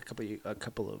already did a drink a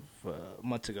couple of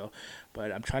months ago,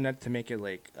 but I'm trying not to make it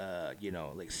like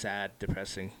like sad,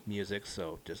 depressing music.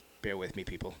 So just bear with me,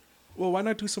 people. Well, why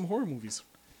not do some horror movies?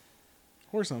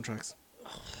 Horror soundtracks.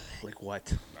 Like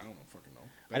what? I don't fucking know.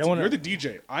 I don't want. You're the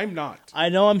DJ. I'm not. I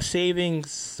know I'm saving.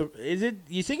 Is it?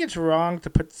 You think it's wrong to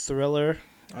put Thriller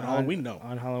on Halloween? No.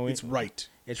 On Halloween, it's right.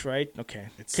 It's right. Okay.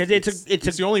 Because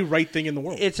it's the only right thing in the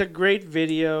world. It's a great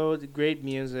video, great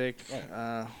music.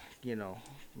 Right.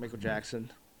 Michael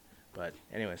Jackson. But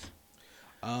anyways,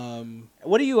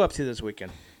 what are you up to this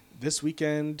weekend? This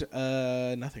weekend,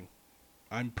 nothing.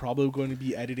 I'm probably going to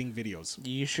be editing videos.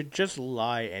 You should just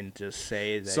lie and just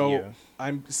say that. So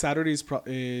Saturday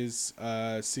is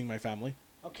seeing my family.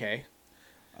 Okay.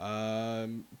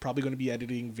 Probably going to be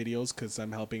editing videos because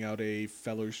I'm helping out a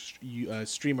fellow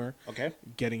streamer. Okay.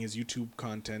 Getting his YouTube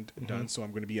content done, so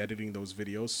I'm going to be editing those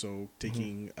videos. So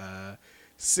taking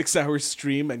 6-hour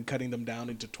stream and cutting them down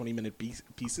into 20-minute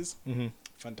pieces.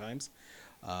 Fun times,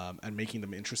 and making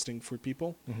them interesting for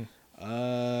people.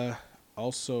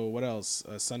 Also, what else?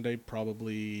 Sunday,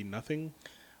 probably nothing.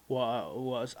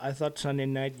 Well, I thought Sunday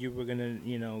night you were gonna,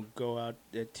 go out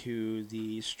to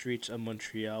the streets of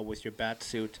Montreal with your bat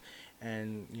suit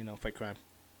and, fight crime.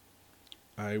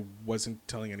 I wasn't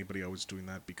telling anybody I was doing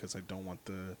that because I don't want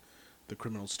the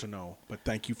criminals to know. But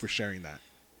thank you for sharing that.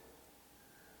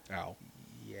 Ow.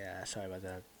 Yeah, sorry about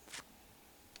that.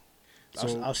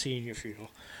 So, I'll see you in your funeral.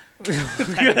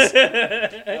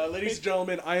 Ladies and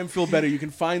gentlemen, I am Phil Better. You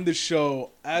can find the show,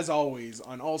 as always,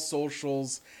 on all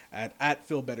socials at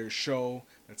Phil Better Show.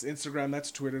 That's Instagram,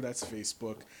 that's Twitter, that's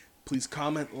Facebook. Please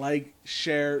comment, like,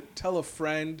 share, tell a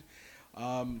friend.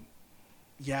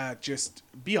 Just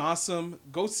be awesome.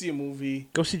 Go see a movie.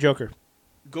 Go see Joker.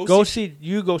 Go see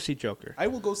Joker. I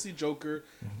will go see Joker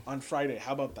on Friday.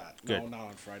 How about that? Good. No, not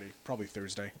on Friday. Probably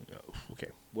Thursday. Okay.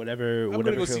 Whatever. I'm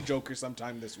gonna go see Joker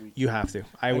sometime this week. You have to.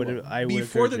 I would.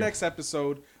 Before the next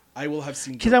episode, I will have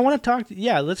seen. Because I want to talk.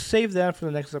 Let's save that for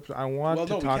the next episode. I want to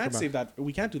talk about. Well, no, we can't save that.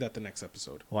 We can't do that the next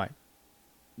episode. Why?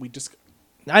 We just.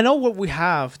 I know what we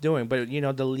have doing, but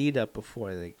the lead up before,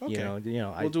 okay.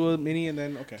 We'll do a mini and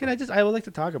then okay. I would like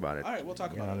to talk about it. All right, we'll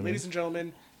talk about it. Ladies and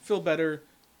gentlemen, Phil Better.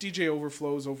 DJ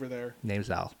Overflows over there. Name's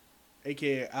Al.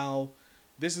 A.K.A. Al.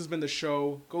 This has been the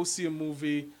show. Go see a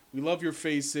movie. We love your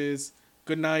faces.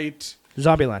 Good night.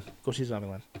 Zombieland. Go see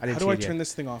Zombieland. How do I turn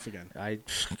this thing off again?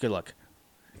 Good luck.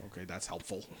 Okay, that's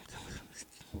helpful.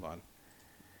 Hold on.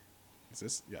 Is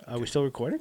this? Yeah. Okay. Are we still recording?